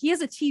and like he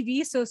has a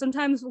TV, so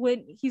sometimes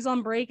when he's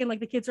on break and like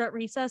the kids are at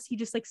recess, he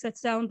just like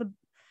sits down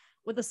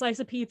with a slice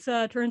of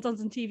pizza, turns on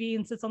some TV,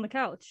 and sits on the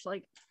couch.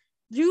 Like,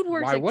 dude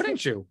works. Why like,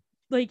 wouldn't you?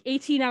 Like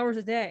 18 hours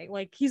a day.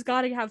 Like he's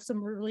got to have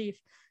some relief.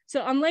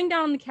 So I'm laying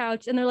down on the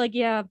couch, and they're like,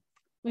 "Yeah,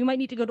 we might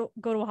need to go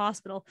to a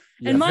hospital."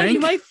 And mind you,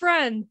 my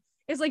friend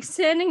is like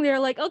standing there,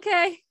 like,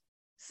 "Okay."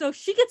 So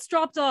she gets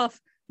dropped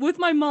off with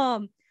my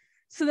mom.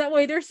 So that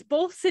way they're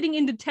both sitting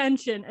in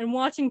detention and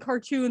watching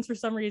cartoons for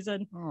some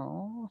reason.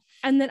 Oh.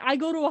 And then I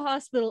go to a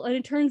hospital, and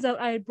it turns out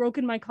I had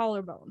broken my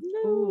collarbone.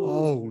 No.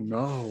 Oh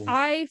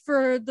no.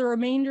 For the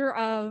remainder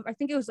of, I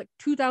think it was like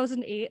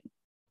 2008,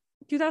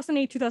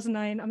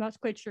 2009, I'm not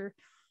quite sure.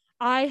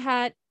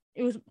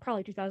 It was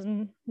probably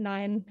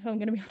 2009, if I'm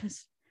going to be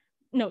honest.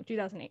 No,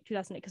 2008,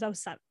 because I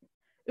was 7.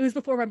 It was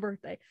before my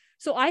birthday.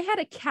 So I had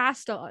a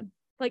cast on.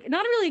 Like,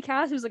 not really a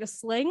cast, it was like a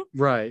sling.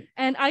 Right.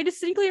 And I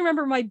distinctly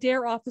remember my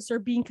dare officer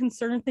being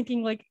concerned,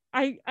 thinking like,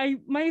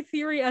 my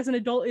theory as an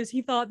adult is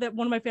he thought that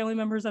one of my family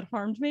members had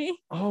harmed me.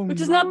 Oh,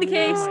 which is not the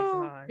case.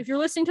 Oh my gosh. If you're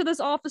listening to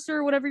this,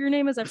 officer, whatever your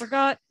name is, I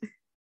forgot.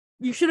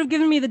 You should have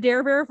given me the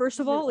dare bear,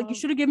 first of all. Like, you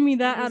should have given me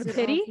that out of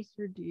pity.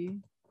 Officer D.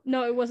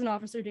 No, it wasn't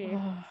Officer D.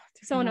 Oh,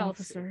 Someone else.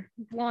 officer.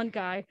 Blonde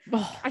guy.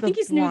 Oh, I think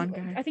he's new.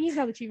 guy. I think he's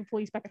now the chief of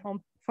police back at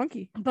home.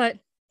 Funky. But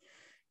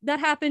that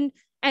happened.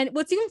 And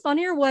what's even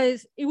funnier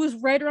was it was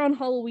right around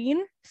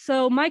Halloween.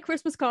 So my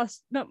Christmas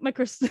my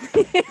Christmas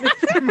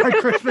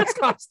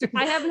costume.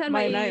 I haven't had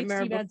my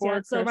nightmare ADHD meds before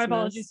yet, so my Christmas.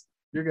 apologies.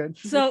 You're good.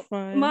 So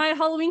fine. my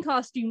Halloween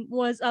costume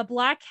was a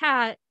black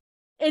hat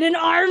and an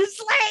arm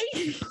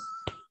sling.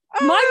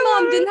 My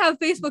mom didn't have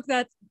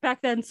Facebook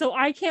back then, so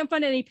I can't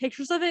find any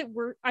pictures of it.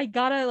 Where I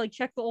gotta like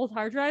check the old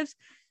hard drives,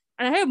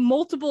 and I have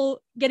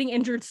multiple getting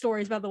injured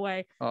stories, by the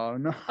way. Oh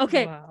no.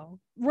 Okay, Wow.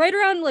 right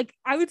around like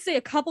I would say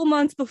a couple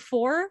months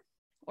before,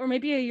 or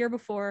maybe a year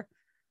before,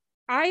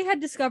 I had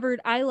discovered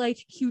I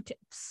liked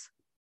Q-tips.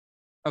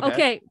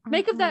 Okay,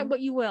 make of that what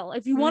you will.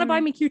 If you want to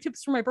buy me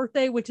Q-tips for my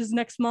birthday, which is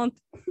next month,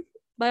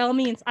 by all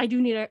means, I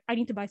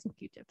need to buy some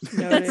Q-tips.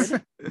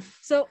 Noted.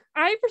 So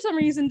I, for some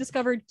reason,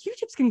 discovered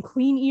Q-tips can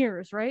clean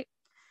ears, right?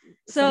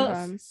 So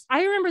Sometimes.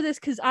 I remember this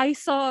because I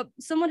saw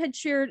someone had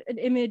shared an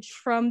image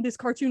from this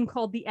cartoon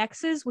called The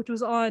X's, which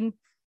was on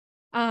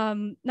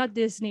not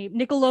Disney,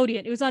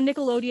 Nickelodeon. It was on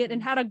Nickelodeon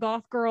and had a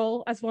goth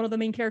girl as one of the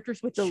main characters,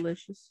 which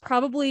Delicious.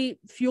 probably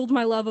fueled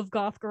my love of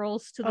goth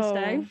girls to this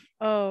day.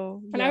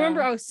 Oh. And I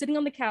remember I was sitting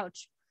on the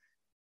couch.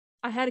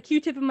 I had a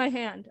Q-tip in my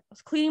hand. I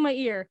was cleaning my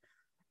ear.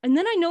 And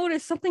then I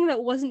noticed something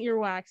that wasn't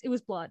earwax. It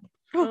was blood.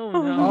 Oh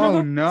no.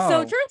 Oh no.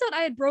 So it turns out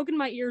I had broken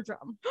my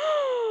eardrum.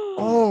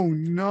 Oh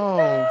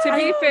no. To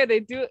be fair,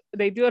 they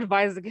do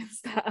advise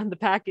against that on the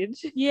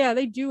package. Yeah,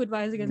 they do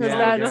advise against Does Yeah,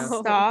 that. that yeah.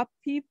 stop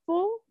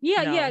people?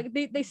 Yeah, No. yeah.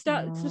 They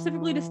stop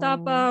specifically to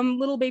stop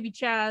little baby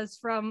Chaz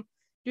from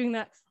doing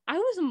that. I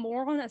was a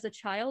moron as a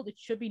child, it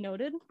should be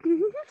noted.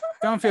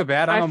 Don't feel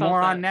bad. I'm I a felt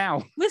moron that.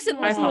 now. Listen,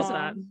 I listen, felt listen.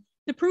 that.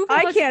 To prove how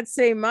I much- can't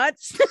say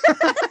much. No,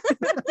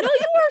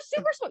 you are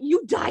super smart.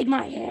 You dyed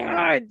my hair.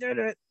 I did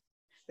it.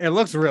 It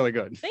looks really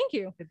good. Thank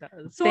you. It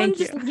does. Someone Thank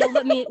just yelled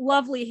at me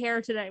lovely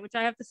hair today, which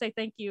I have to say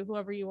thank you,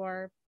 whoever you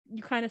are.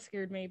 You kind of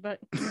scared me, but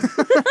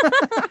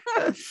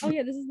oh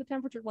yeah, this is the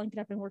temperature blanket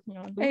I've been working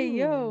on. Hey,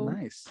 yo.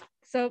 Nice.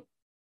 So,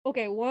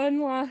 okay,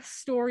 one last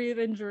story of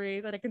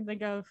injury that I can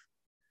think of.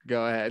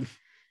 Go ahead.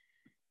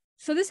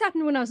 So this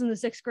happened when I was in the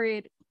 6th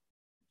grade.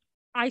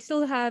 I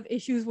still have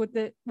issues with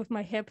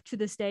my hip to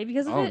this day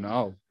because of Oh it.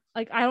 no.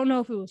 Like, I don't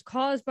know if it was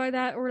caused by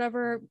that or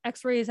whatever.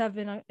 X-rays have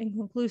been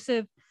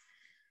inconclusive.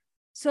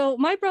 So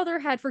my brother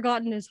had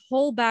forgotten his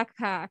whole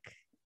backpack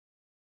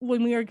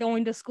when we were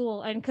going to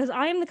school, and because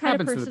I am the kind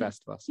Happens of to person, the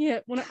best of us. yeah,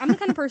 when I'm the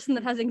kind of person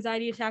that has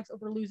anxiety attacks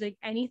over losing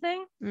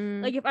anything.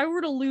 Mm. Like if I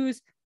were to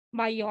lose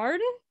my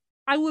yard,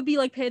 I would be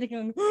like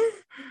panicking.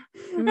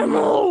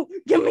 Emma,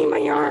 give me my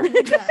yard.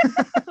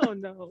 Oh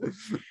no.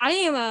 I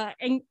am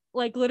and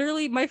like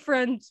literally my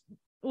friends,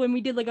 when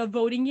we did like a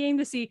voting game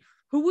to see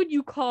who would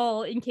you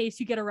call in case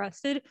you get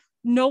arrested,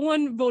 no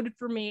one voted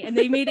for me, and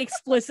they made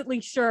explicitly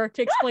sure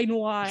to explain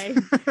why.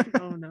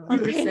 Oh no. You panic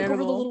over the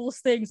Understandable.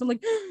 littlest things. I'm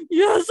like,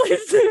 yes, I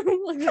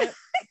do. Like that.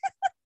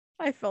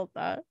 I felt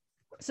that.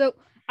 So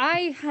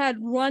I had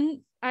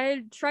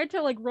tried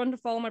to like run to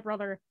follow my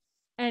brother.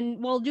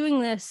 And while doing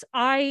this,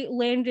 I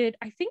landed,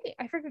 I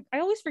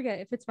always forget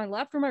if it's my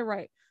left or my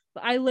right,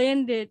 but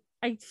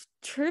I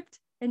tripped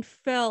and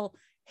fell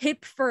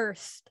hip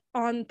first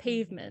on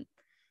pavement.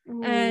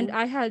 And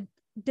I had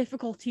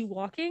difficulty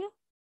walking,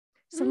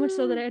 so much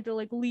so that I had to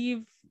like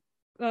leave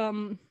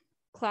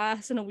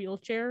class in a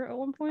wheelchair at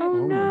one point. Oh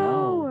Oh,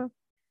 no. no.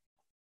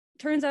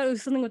 Turns out it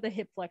was something with the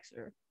hip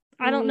flexor.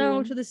 I don't know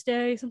Ooh. to this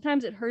day.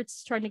 Sometimes it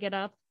hurts trying to get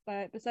up,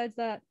 but besides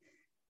that,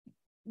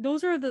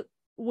 those are the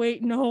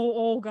wait, no,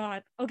 oh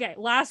god. Okay,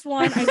 last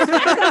one.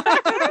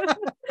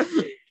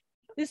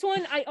 This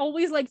one I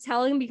always like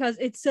telling because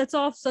it sets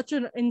off such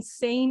an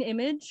insane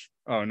image.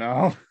 Oh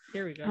no.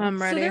 Here we go. I'm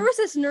So ready. there was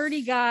this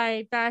nerdy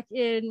guy back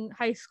in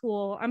high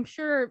school. I'm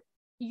sure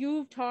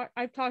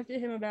I've talked to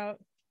him about.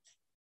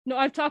 No,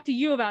 I've talked to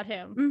you about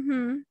him.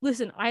 Mm-hmm.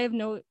 Listen, I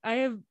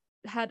have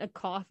had a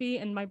coffee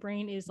and my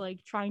brain is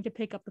like trying to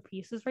pick up the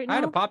pieces right now. I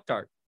had a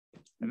Pop-Tart.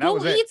 And that Go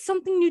was it. eat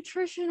something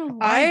nutritional.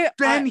 I've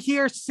been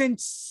here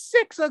since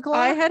 6 o'clock.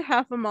 I had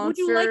half a Would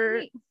you like monster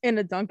me? in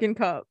a Dunkin'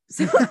 cup.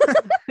 So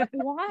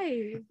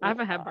Why? I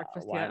haven't had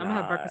breakfast Why yet. I'm gonna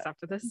have not? breakfast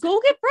after this. Go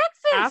get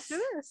breakfast. After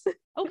this.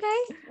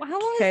 Okay. Well, how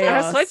long is Chaos. I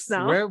have that? swipes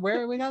now.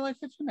 Where we got like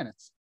 15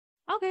 minutes.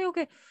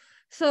 Okay.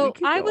 So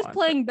could I go was on for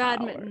playing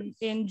badminton hours.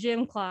 in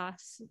gym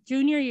class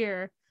junior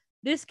year.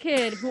 This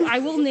kid, who I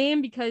will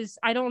name because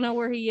I don't know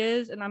where he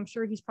is, and I'm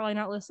sure he's probably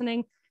not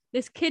listening.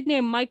 This kid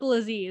named Michael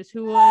Aziz,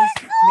 who was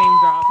Name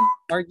drop.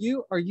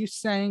 Are you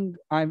saying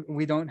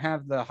we don't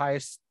have the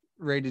highest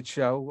rated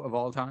show of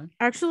all time?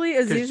 actually,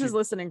 Aziz you is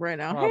listening right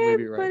now. probably Hey,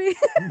 be right.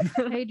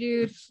 everybody. hey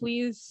dude,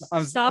 please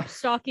I'm- stop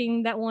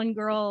stalking that one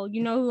girl.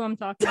 You know who I'm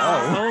talking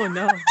about. Oh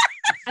no.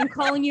 I'm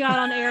calling you out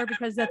on air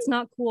because that's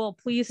not cool.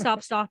 Please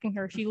stop stalking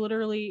her. She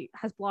literally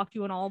has blocked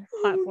you on all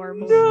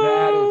platforms.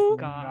 That is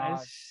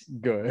Gosh.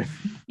 not good.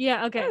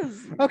 Yeah, okay.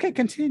 Okay,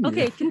 continue.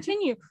 Okay,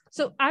 continue.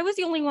 So I was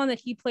the only one that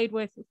he played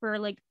with for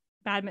like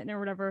badminton or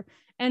whatever.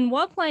 And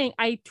while playing,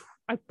 I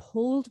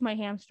pulled my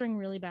hamstring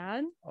really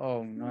bad.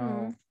 Oh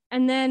no.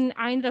 And then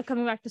I ended up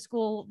coming back to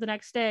school the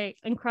next day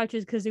in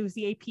crutches because it was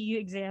the AP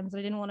exams.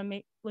 I didn't want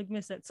to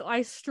miss it. So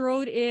I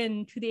strode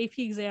in to the AP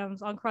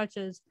exams on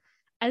crutches.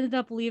 Ended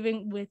up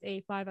leaving with a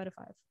 5 out of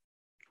 5.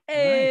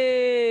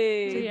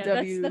 Hey, So yeah,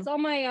 W. that's all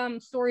my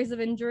stories of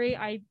injury.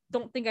 I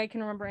don't think I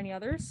can remember any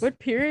others. What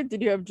period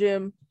did you have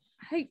gym?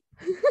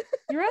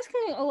 You're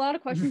asking a lot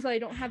of questions that I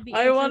don't have the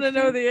I want to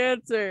answers know the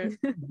answer.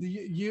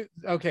 You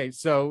okay?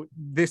 So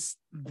this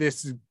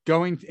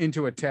going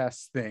into a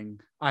test thing.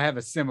 I have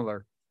a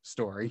similar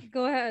story.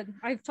 Go ahead.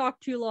 I've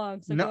talked too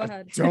long, so No, go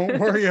ahead. don't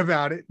worry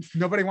about it.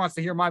 Nobody wants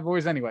to hear my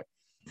voice anyway.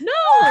 No,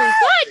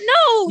 what?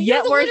 No. you Yet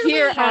have to we're literally-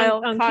 here on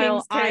Kyle,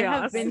 King's I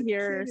Chaos. have been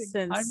here kidding.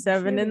 since I'm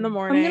 7 in the kidding.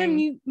 morning. I'm gonna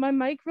mute my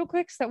mic real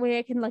quick so that way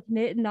I can like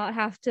knit and not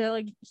have to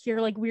like hear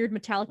like weird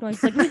metallic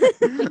noise like, like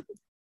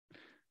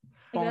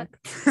that.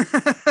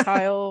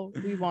 Kyle,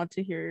 we want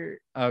to hear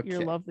Okay,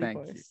 your lovely thank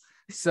you. voice.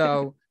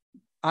 So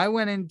I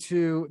went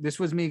into this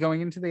was me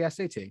going into the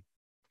SAT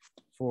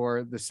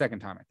for the second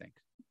time, I think.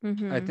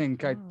 Mhm. I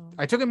think Oh.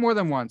 I took it more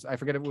than once. I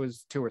forget if it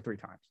was 2 or 3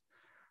 times.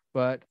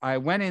 But I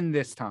went in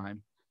this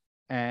time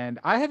and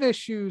I have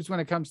issues when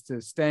it comes to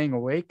staying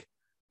awake.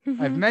 I've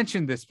Mhm.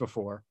 mentioned this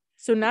before.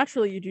 So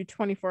naturally, you do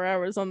 24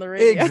 hours on the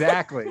radio.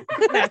 Exactly.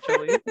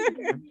 Naturally.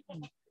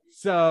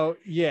 So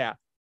yeah,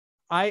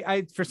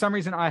 I for some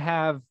reason I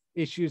have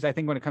issues. I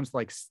think when it comes to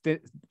like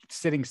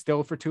sitting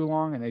still for too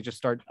long and they just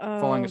start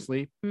falling Oh,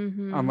 asleep,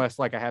 Mhm. unless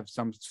like I have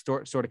some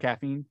sort of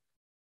caffeine.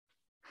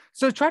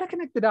 So try to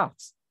connect the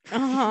dots.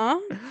 Uh-huh.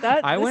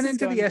 I went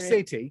into the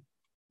SAT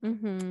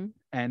Mm-hmm.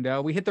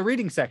 and we hit the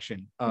reading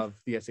section of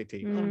the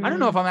SAT. Mm. I don't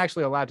know if I'm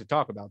actually allowed to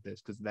talk about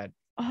this because that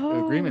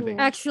agreement thing.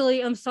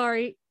 Actually, I'm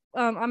sorry.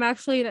 I'm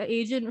actually an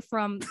agent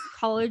from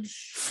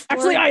college.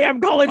 Actually, board. I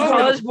am college. Oh,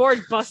 College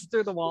board bust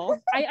through the wall.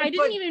 I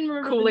didn't even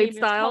remember the Kool-Aid name.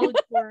 It was style. College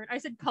board. I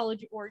said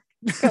college org.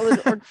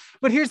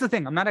 But here's the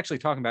thing: I'm not actually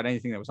talking about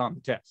anything that was on the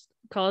test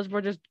College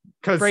board just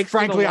because, breaks through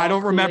the frankly, I wall,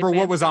 don't remember Kool-Aid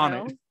what Man was on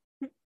style. it.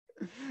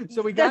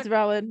 So we got That's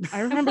valid. I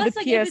And remember plus, the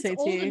like, if it's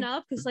old PSAT.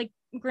 enough, because like,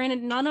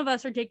 granted, none of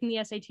us are taking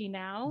the SAT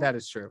now. that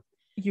is true.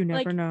 You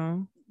never like,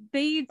 know.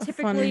 they A fun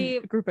typically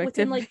group within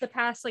activity. like the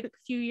past like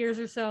few years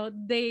or so,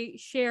 they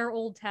share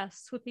old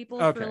tests with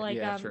people Okay, for like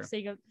yeah, true.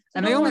 sake of. So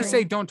And they don't only worry.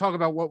 say don't talk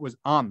about what was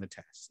on the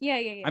test. Yeah,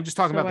 yeah, yeah. I'm just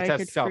talking So about the I test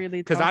could itself freely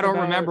because I talk don't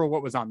about remember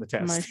what was on the my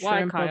test. Why,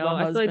 shrimp of a Kyle?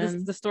 I feel like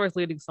husband. the story's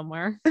leading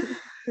somewhere.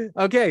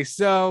 Okay,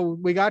 so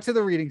we got to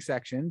the reading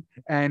section,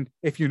 and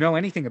if you know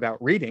anything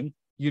about reading,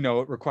 you know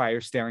it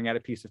requires staring at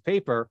a piece of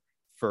paper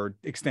for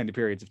extended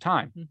periods of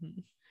time.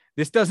 Mhm.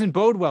 This doesn't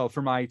bode well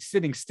for my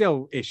sitting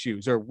still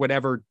issues or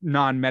whatever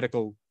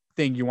non-medical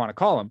thing you want to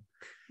call them.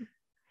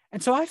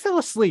 And so I fell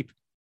asleep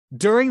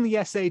during the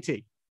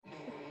SAT.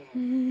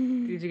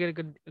 Did you get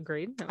a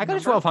grade? I got a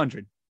number?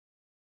 1200.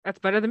 That's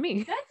better than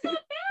me. That's not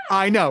bad.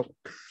 I know.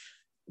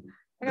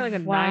 I got like a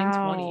Wow.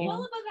 920. Well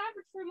above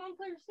average for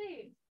Montclair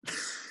State.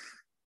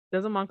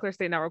 Doesn't Montclair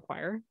State not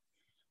require?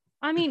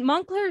 I mean,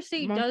 Montclair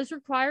State Mon- does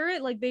require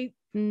it. Like they,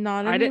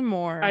 Not I didn't-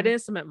 anymore. I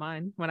didn't submit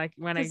mine when I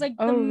because like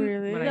Oh, the,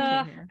 really? when the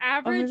I came here.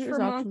 average maybe it for was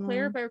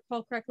Montclair, optional. if I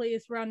recall correctly,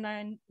 is around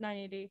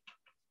 980.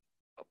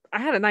 I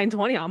had a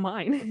 920 on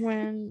mine.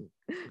 when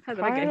How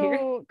did I get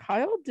here?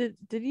 Kyle, did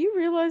you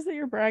realize that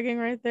you're bragging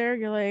right there?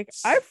 You're like,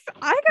 I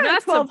got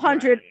Not a to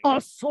 1200 brag.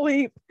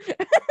 asleep.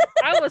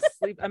 I was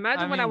asleep.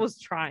 Imagine I when I mean, was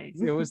trying.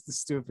 It was the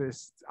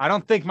stupidest. I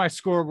don't think my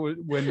score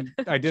when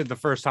I did the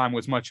first time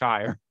was much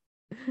higher.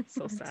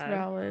 So That's sad.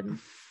 valid.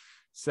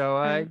 So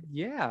Okay.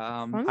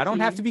 yeah, I don't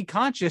have Funky. to be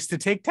conscious to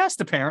take tests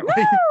apparently.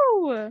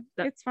 No,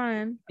 That- it's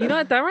fine. You know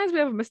what? That reminds me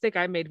of a mistake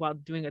I made while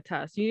doing a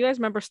test. You guys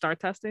remember STAR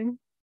testing?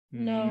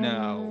 No.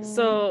 No.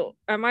 So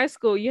at my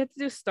school, you have to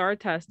do STAR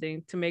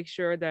testing to make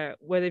sure that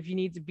whether if you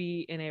need to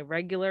be in a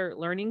regular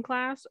learning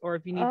class or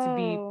if you need to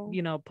Oh.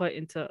 be, put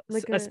into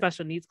Like a a-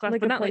 special needs class,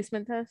 Like but a not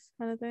placement test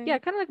kind of thing. yeah,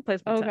 kind of like a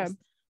placement Okay. test.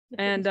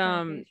 The And, fitness grand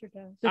um, pacer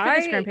test. The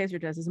fitness I- grand pacer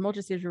test is a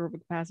multi-stage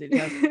capacity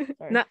test.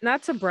 Sorry.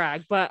 not to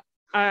brag, but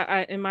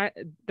I in my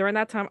during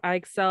that time I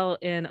excel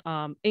in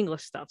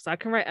English stuff. So I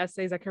can write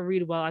essays, I can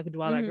read well, I can do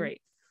all that Mhm.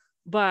 great.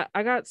 But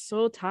I got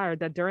so tired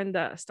that during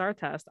the STAR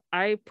test,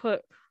 I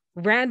put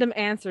random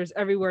answers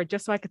everywhere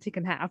just so I could take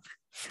a nap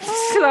because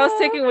I was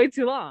taking way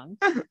too long.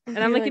 And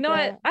I'm Be like, you know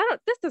that. what?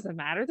 This doesn't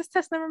matter. This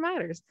test never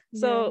matters.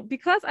 So Yeah.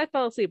 because I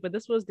fell asleep, but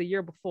this was the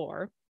year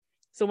before.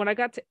 So when I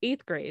got to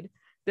 8th grade,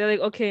 they're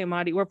like, okay,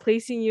 Amadi, we're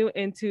placing you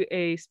into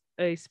a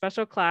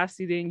special class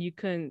so then you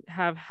can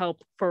have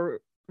help for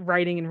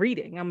writing and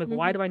reading. I'm like,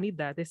 why do I need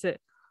that? They said,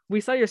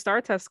 we saw your STAR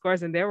test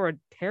scores and they were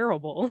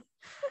terrible.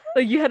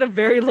 Like you had a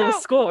very low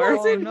score.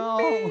 Oh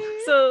no.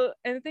 So,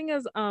 and the thing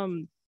is,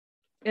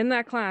 in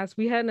that class,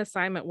 we had an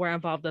assignment where it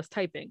involved us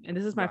typing. And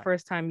this is my Right.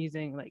 first time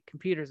using like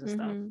computers and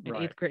stuff Mhm. in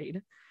Right. 8th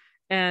grade.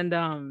 And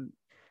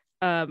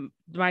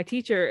my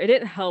teacher, it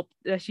didn't help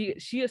that she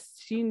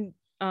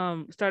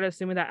started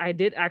assuming that I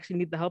did actually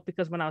need the help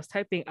because when I was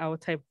typing, I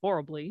would type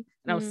horribly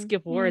and I would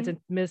skip words and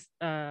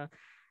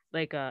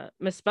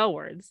misspell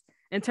words.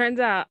 And turns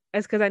out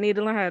it's because I needed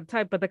to learn how to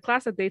type, but the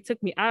class that they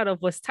took me out of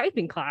was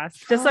typing class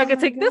just so I Oh could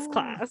my take this God.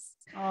 class.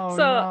 Oh,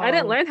 So I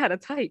didn't no. learn how to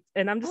type.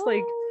 And I'm just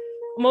like,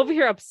 Oh, I'm over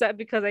here upset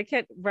because I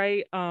can't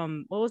write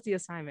what was the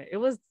assignment? It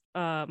was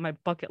my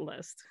bucket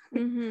list.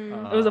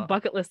 Mhm. It was a Uh,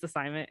 bucket list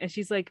assignment. And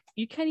she's like,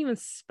 you can't even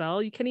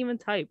spell, you can't even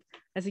type.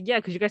 I said, yeah,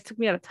 because you guys took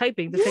me out of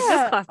typing to take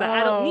this class that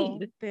I don't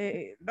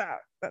need.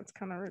 That's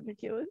kind of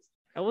ridiculous.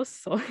 I was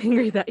so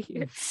angry that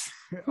year.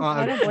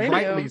 I don't blame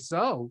rightly you.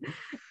 so.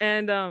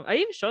 And I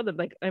even showed them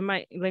like in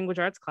my language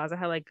arts class, I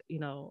had like,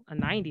 a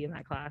 90 in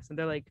that class. And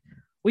they're like,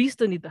 well, you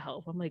still need the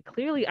help. I'm like,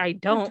 clearly I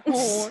don't.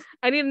 don't.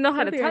 I need to know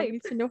how to Clearly, I type.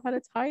 need to know how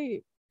to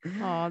type.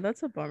 Oh,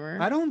 that's a bummer.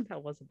 I don't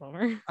That was a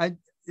bummer.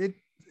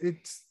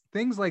 it's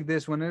things like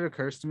this when it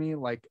occurs to me,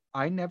 like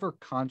I never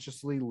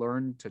consciously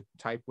learned to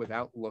type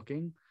without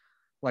looking.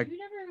 Like, You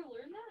never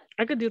learned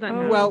that? I could do that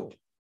Oh. now. well,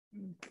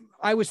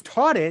 I was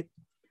taught it,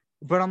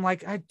 but I'm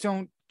like, I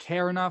don't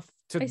care enough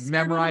to I scared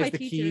one of memorize my the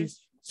teachers.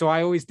 keys. So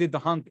I always did the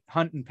hunt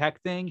and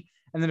peck thing.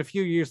 And then a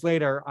few years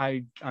later,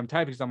 I'm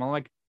typing something. I'm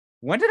like,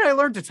 when did I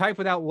learn to type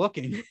without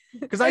looking?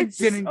 Because I It's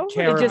didn't so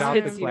care It just about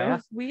the hits you.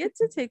 class. We had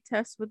to take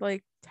tests with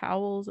like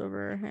towels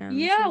over our hands.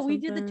 Yeah, or we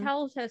did the something.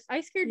 towel test. I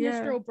scared Yeah.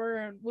 Mr.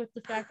 O'Byrne with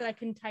the fact that I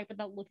couldn't type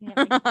without looking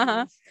at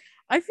my keys.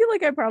 I feel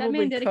like I That probably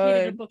man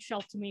dedicated a could.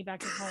 bookshelf to me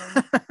back at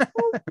home.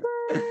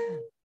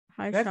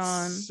 Hi, That's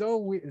Sean. so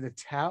weird. The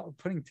towel,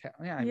 putting towel.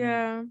 Yeah, I mean,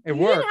 Yeah. it You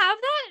worked. didn't have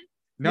that?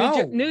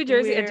 No, New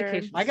Jersey Weird.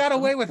 education. I got system.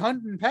 away with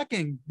hunt and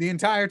pecking the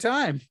entire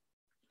time.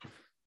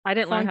 I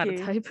didn't learn how to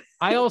Funky. type.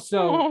 I also,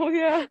 Oh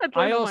yeah. I, learned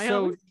I on my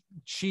also own.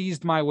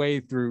 cheesed my way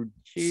through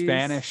Cheese.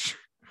 Spanish.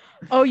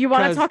 Oh, you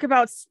want to 'Cause- talk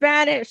about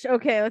Spanish?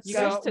 Okay, let's You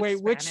go. guys So took wait,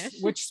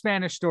 Spanish? which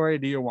Spanish story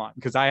do you want?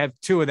 Because I have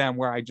two of them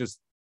where I just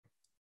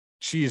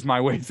cheesed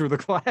my way through the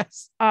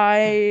class.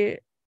 I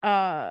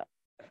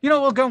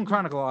We'll go in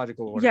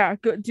chronological order. yeah,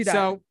 go do that.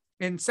 So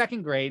in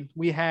second grade,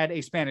 we had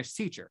a Spanish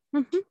teacher.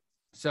 Mhm.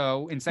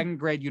 So in second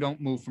grade, you don't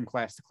move from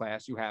class to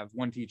class. You have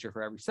one teacher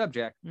for every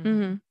subject,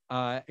 Mhm,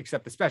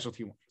 except the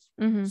specialty ones.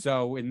 mhm.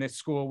 So in this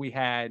school, we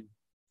had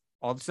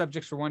all the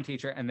subjects for one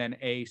teacher, and then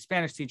a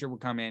Spanish teacher would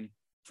come in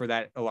for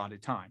that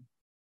allotted time.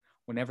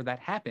 Whenever that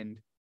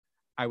happened,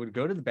 I would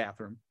go to the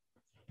bathroom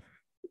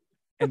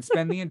and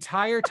spend the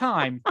entire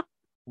time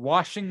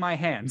washing my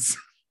hands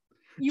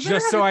You better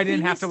just have so the I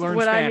didn't have to cleanest- learn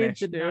What I need Spanish.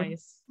 to do.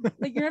 Nice.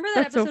 Like, you remember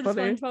that That's so episode of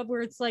funny. SpongeBob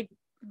where it's like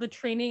the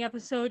training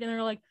episode, and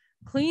they're like,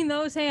 clean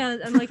those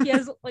hands, and like he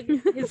has like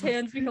his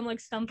hands become like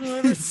stumps or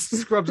whatever.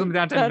 Scrubs them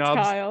down to That's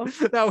nubs. Kyle.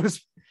 That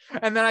was,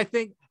 and then I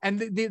think, and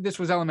this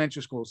was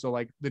elementary school, so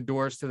like the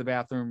doors to the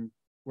bathroom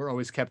were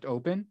always kept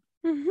open.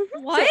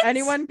 What? So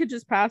anyone could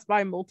just pass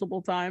by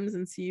multiple times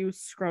and see you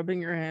scrubbing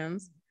your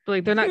hands. But,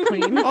 like they're not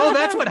clean. Oh,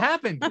 that's what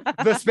happened.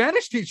 The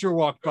Spanish teacher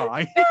walked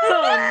by.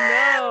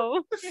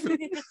 Oh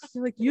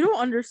You're like, you don't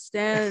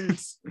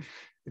understand.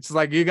 It's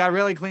like, you got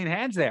really clean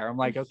hands there. I'm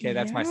like, okay,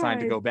 that's my sign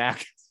to Yeah. go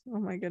back. Oh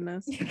my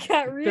goodness. You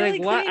got no. really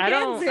Like what? clean I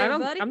don't. hands there, I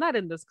don't. buddy. I'm not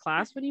in this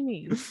class. What do you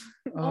mean?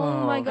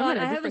 Oh my I'm god,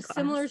 in a I have a different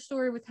similar class.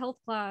 story with health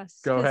class.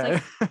 Go 'cause,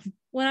 ahead. Like,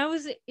 when I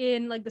was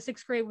in like the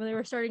 6th grade, when they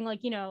were starting like,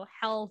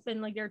 health, and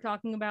like they were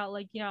talking about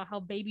like, how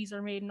babies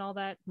are made and all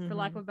that, for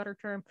lack of a better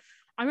term.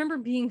 I remember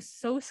being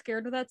so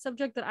scared of that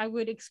subject that I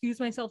would excuse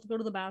myself to go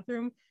to the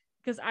bathroom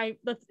because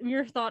the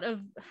mere thought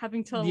of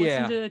having to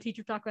Yeah. listen to a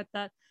teacher talk about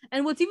that.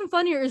 And what's even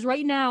funnier is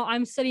right now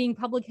I'm studying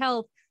public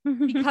health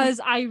because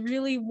I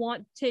really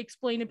want to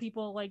explain to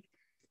people like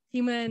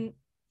human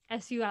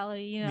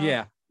sexuality,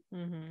 Yeah.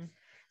 Mhm.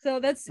 So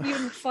that's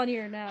even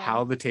funnier now.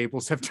 How the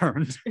tables have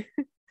turned.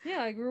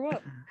 Yeah, I grew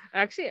up.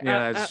 Actually,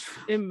 Yeah, that's-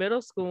 in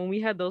middle school when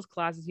we had those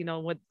classes,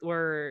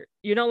 where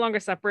you're no longer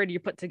separated, you're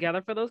put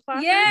together for those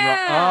classes.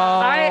 Yeah.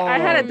 I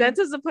had a Oh.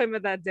 dentist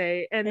appointment that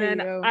day, and There you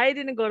then go. I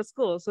didn't go to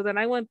school. So then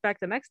I went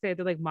back the next day.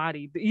 They're like,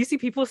 "Marty, you see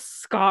people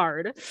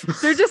scarred."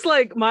 They're just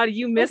like, "Marty,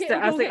 you missed Okay, it."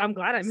 I was okay, like, "I'm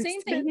glad I missed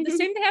Same it." thing. The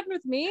same thing happened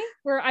with me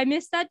where I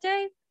missed that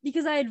day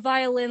because I had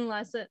violin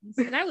lessons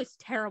and I was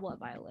terrible at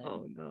violin.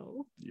 Oh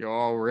no. You're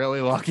all really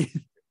lucky.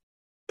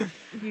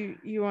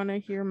 You want to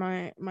hear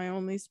my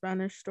only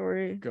Spanish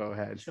story? Go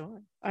ahead.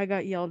 Sure. I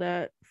got yelled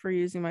at for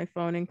using my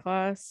phone in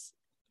class,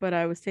 but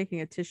I was taking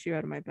a tissue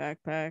out of my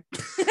backpack.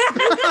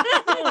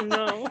 Oh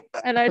no.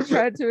 And I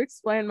tried to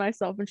explain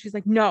myself, and she's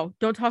like, "No,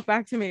 don't talk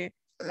back to me."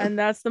 And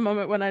that's the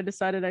moment when I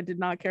decided I did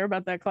not care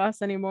about that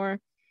class anymore.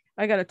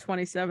 I got a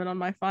 27 on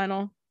my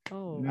final,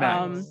 Oh.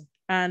 Nice.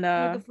 and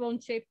With a phone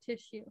shaped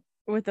tissue.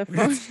 with a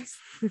phone.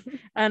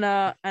 and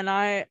am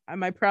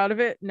I proud of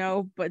it?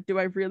 No, but do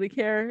I really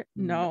care?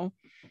 No.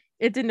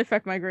 It didn't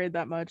affect my grade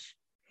that much,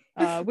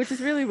 which is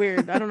really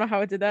weird. I don't know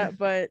how it did that,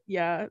 but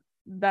yeah,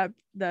 that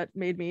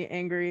made me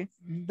angry.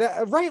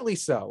 Rightly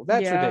so.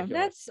 That's Yeah.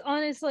 ridiculous. That's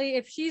honestly,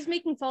 if she's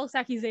making false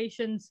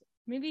accusations,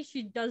 maybe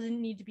she doesn't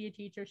need to be a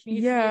teacher. She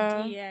needs Yeah.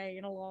 to be a DA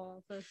in a law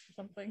office or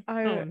something.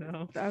 Oh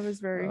no. I was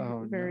very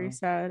Oh, very no.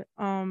 sad.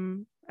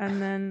 And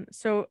then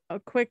so a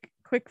quick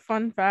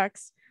fun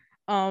facts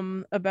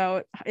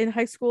about in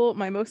high school,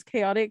 my most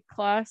chaotic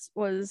class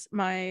was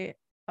my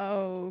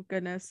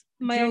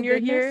junior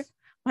year.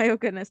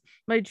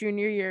 My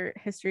junior year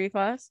history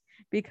class,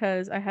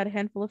 because I had a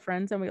handful of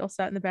friends and we all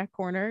sat in the back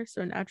corner,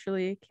 so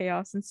naturally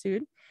chaos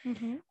ensued.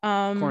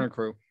 Corner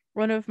crew.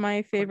 One of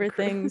my favorite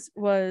crew. things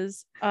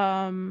was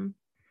hi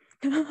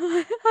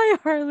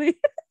Harley.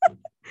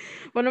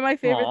 One of my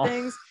favorite Aw.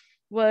 things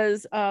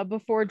was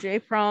before J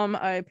prom,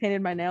 I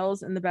painted my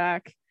nails in the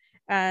back,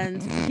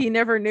 and he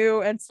never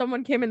knew, and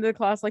someone came into the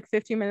class like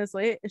 15 minutes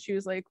late, and she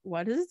was like,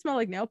 "Why does it smell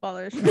like nail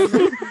polish?" And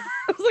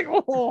I was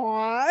like,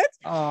 "What?"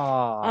 Oh,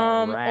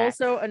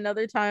 Also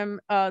another time,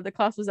 the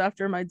class was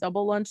after my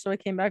double lunch, so I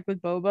came back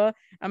with boba,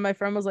 and my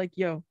friend was like,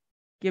 "Yo,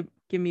 give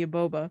me a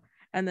boba,"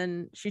 and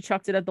then she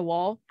chucked it at the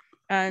wall,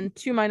 and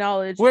to my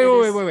knowledge,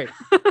 wait.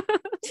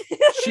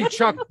 She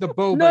chucked the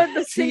boba No,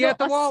 the tea at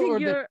the a wall or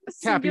the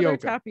singular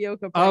tapioca?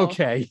 tapioca pearl.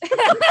 Okay.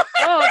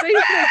 Oh, they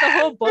like the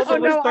whole boba Oh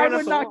was no, I thrown at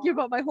would the not wall. give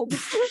up my whole.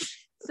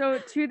 So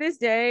to this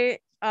day,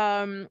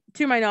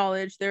 to my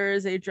knowledge, there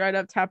is a dried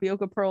up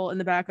tapioca pearl in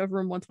the back of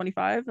room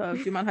 125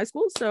 of Dumont High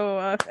School. So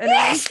if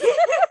anyone,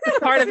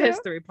 Part of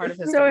history. Part of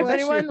history. so if Bless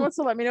anyone you. wants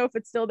to let me know if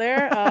it's still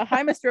there,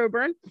 hi Mr.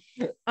 O'Byrne.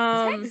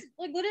 Text,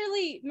 like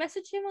literally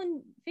message him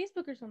on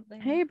Facebook or something.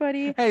 Hey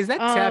buddy. Hey, is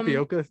that Um,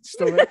 tapioca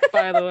still there?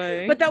 By the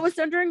way. But that was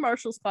done during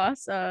Marshall's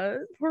class.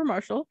 Poor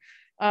Marshall.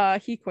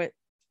 He quit.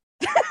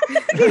 He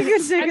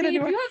couldn't take I it mean, if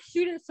anymore. you have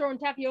students throwing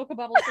tapioca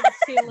bubbles from the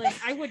ceiling,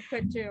 I would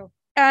quit too.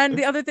 And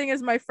the other thing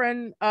is, my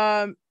friend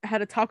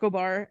had a taco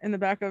bar in the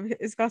back of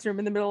his classroom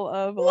in the middle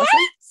of a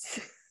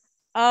lesson.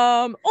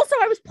 Also,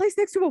 I was placed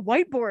next to a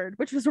whiteboard,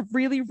 which was a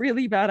really,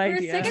 really bad For a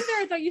idea. second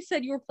there, I thought you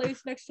said you were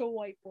placed next to a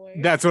white boy.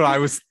 That's what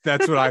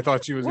I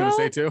thought she was gonna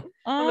say too.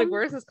 I'm like,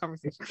 where's this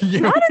conversation? Yeah.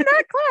 Not in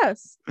that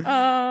class,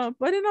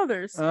 but in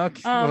others.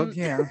 Okay. Well, Um,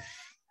 yeah.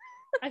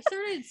 I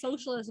started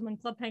socialism in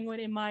Club Penguin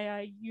in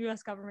my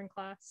U.S. government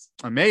class.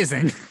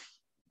 Amazing.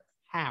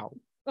 How?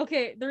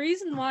 Okay, the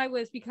reason why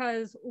was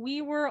because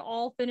we were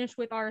all finished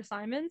with our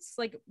assignments.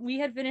 Like, we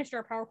had finished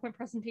our PowerPoint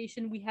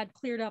presentation. We had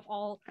cleared up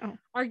all Oh.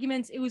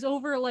 arguments. It was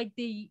over like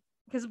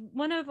because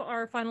one of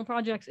our final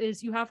projects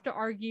is you have to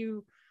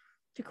argue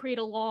to create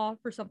a law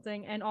for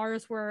something, and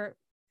ours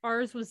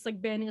was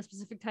like banning a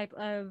specific type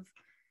of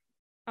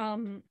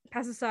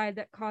pesticide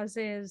that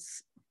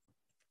causes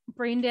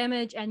brain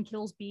damage and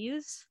kills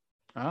bees.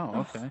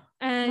 Oh, okay.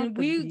 And Not the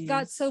we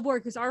got bees. so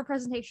bored because our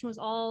presentation was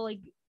all like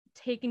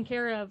taken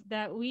care of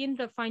that we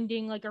ended up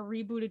finding like a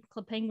rebooted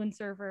Club Penguin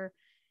server.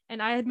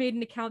 And I had made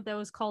an account that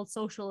was called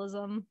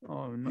Socialism.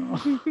 Oh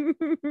no.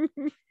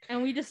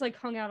 And we just like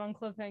hung out on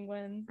Club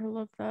Penguin I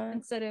love that.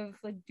 instead of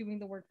like doing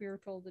the work we were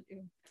told to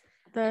do.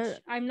 That Which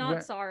I'm not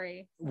Wh-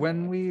 sorry.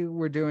 When we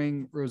were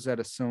doing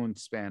Rosetta Stone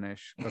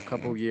Spanish a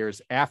couple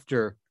years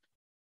after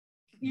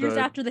Years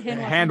after the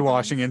hand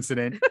washing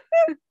incident,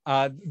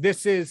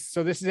 this is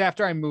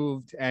after I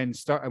moved and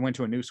I went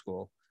to a new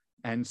school,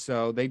 and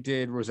so they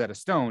did Rosetta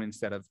Stone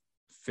instead of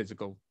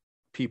physical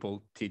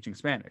people teaching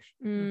Spanish.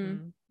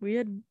 Mhm. we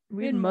had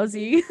had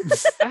Muzzy.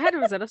 I had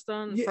Rosetta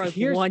Stone Yeah, for like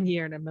here's- 1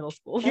 year in middle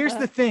school. Here's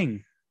the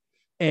thing: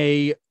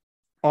 a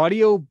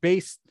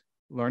audio-based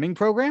learning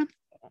program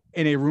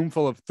in a room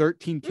full of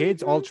 13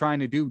 kids all trying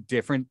to do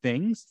different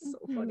things so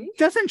funny.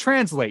 doesn't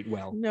translate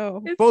well,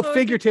 No. It's both so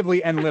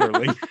figuratively and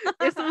literally.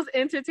 It's the most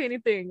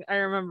entertaining thing I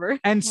remember.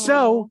 And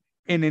so,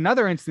 in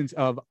another instance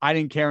of I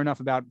didn't care enough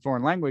about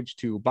foreign language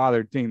to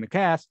bother taking the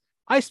class,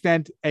 I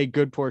spent a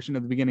good portion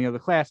of the beginning of the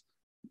class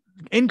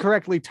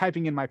incorrectly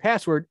typing in my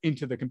password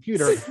into the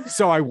computer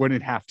so I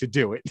wouldn't have to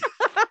do it.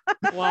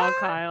 Wow,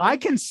 Kyle. I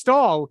can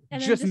stall,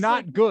 And then just just,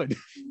 not like, good.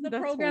 The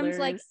That's program's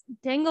like hilarious.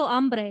 Tengo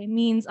hambre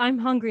means I'm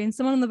hungry, and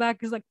someone in the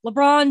back is like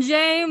LeBron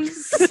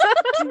James.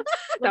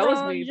 that was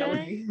LeBron me. That was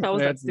me. James. That was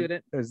that That's-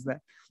 student. There's that.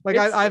 Like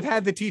It's- I've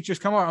had the teachers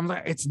come over. I'm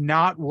like, it's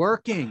not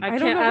working. I don't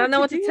can't. know I don't know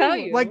what what to to tell do.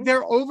 you. Like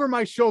they're over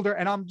my shoulder,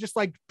 and I'm just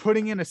like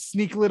putting in a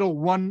sneak little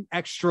one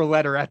extra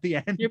letter at the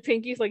end. your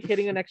pinky's like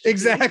hitting an extra. key.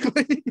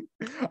 Exactly.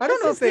 I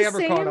don't know This if they is ever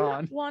the caught same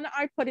on. one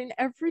I put in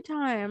every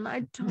time.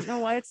 I don't know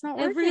why it's not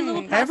Every working.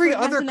 little Every password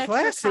has other an extra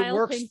class, it Kyle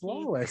works Pinky.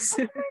 flawless.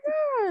 Oh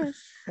my gosh.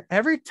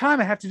 Every time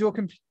I have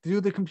to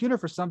do the computer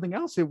for something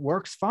else, it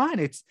works fine.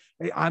 It's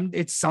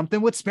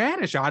something with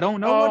Spanish. I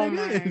don't know what Oh it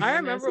my is. I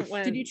remember goodness.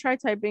 when. Did you try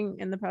typing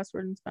in the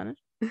password in Spanish?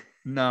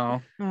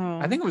 No, Oh.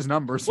 I think it was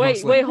numbers. Wait,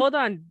 mostly. wait, hold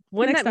on.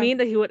 Wouldn't Next that mean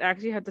that he would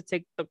actually have to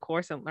take the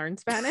course and learn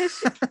Spanish?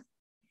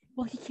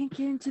 Well, he can't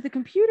get into the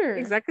computer.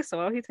 Exactly.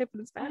 So he typed it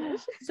in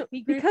Spanish. So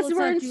Be because grateful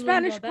we're in it's not Duolingo,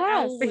 Spanish that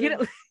class. owl But he would've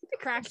didn't-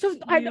 crashed So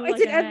I you know like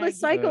it's an an endless egg.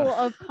 cycle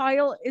of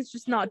Kyle is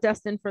just not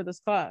destined for this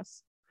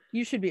class.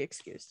 You should be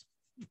excused.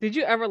 Did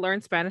you ever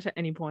learn Spanish at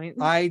any point?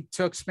 I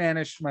took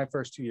Spanish my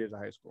first 2 years of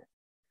high school,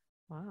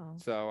 Wow.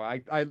 so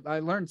I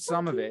learned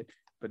some of it,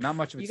 but not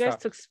much of it. You guys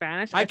took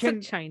Spanish. I I can-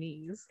 took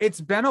Chinese. It's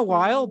been a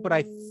while, but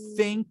I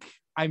think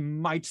I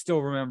might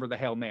still remember the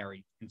Hail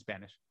Mary in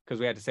Spanish because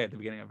we had to say it at the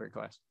beginning of every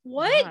class.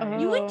 What?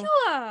 Nice. You went to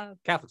a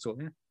Catholic school,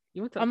 yeah.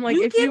 You went to. I'm like,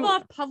 you if give you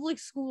off public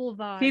school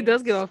vibes. he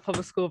does give off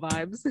public school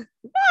vibes.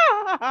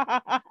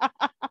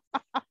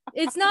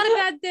 It's not a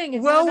bad thing.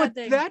 It's Well, not a with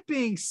bad thing. that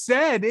being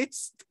said,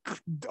 it's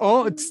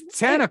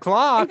 10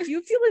 o'clock. if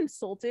you feel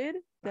insulted,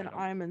 then don't.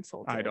 I'm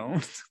insulted. I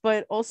don't.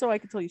 But also, I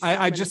can tell you. so I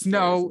many just stories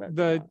know about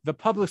the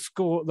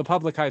that.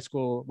 public high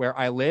school where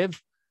I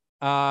live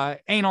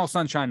ain't all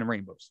sunshine and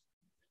rainbows.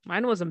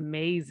 Mine was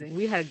amazing.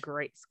 We had a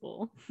great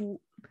school.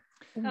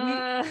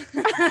 Uh,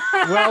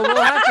 Well,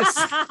 we'll have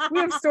to We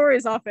have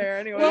stories off air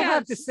anyway. We'll Yeah,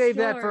 have to save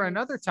that for stories.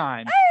 another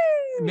time.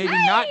 Maybe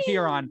not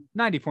here on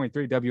 90.3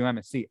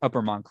 WMSC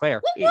Upper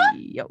Montclair.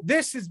 Yo.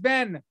 This has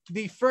been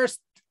the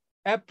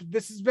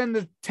this has been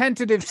the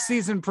tentative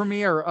season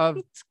premiere of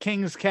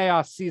King's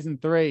Chaos season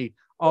 3,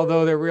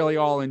 although they're really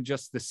all in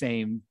just the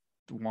same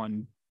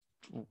one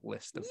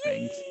list of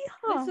things.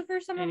 It's the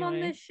first time I'm on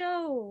Anyway. this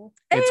show.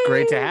 It's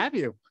great to have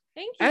you.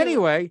 Thank you.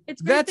 Anyway,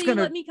 it's great that's that you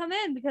gonna let me come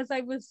in because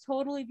I was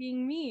totally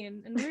being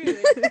mean and rude.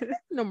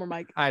 No more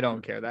Mike. I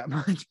don't care that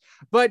much.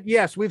 But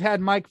yes, we've had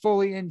Mike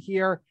Foley in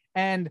here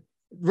and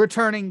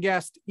returning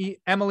guest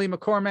Emily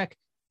McCormick,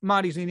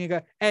 Monty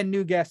Zuniga, and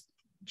new guest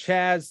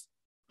Chaz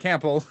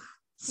Campbell.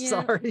 Yeah,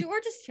 Sorry. or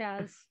just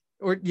Chaz.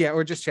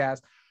 Or just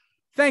Chaz.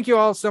 Thank you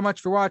all so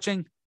much for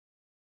watching.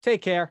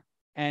 Take care,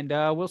 and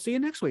we'll see you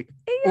next week.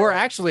 Or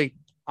actually,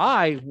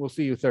 I will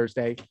see you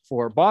Thursday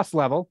for Boss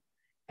Level,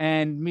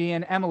 and me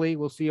and Emily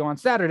will see you on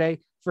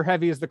Saturday for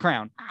Heavy as the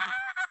Crown.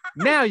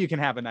 Now you can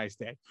have a nice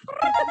day.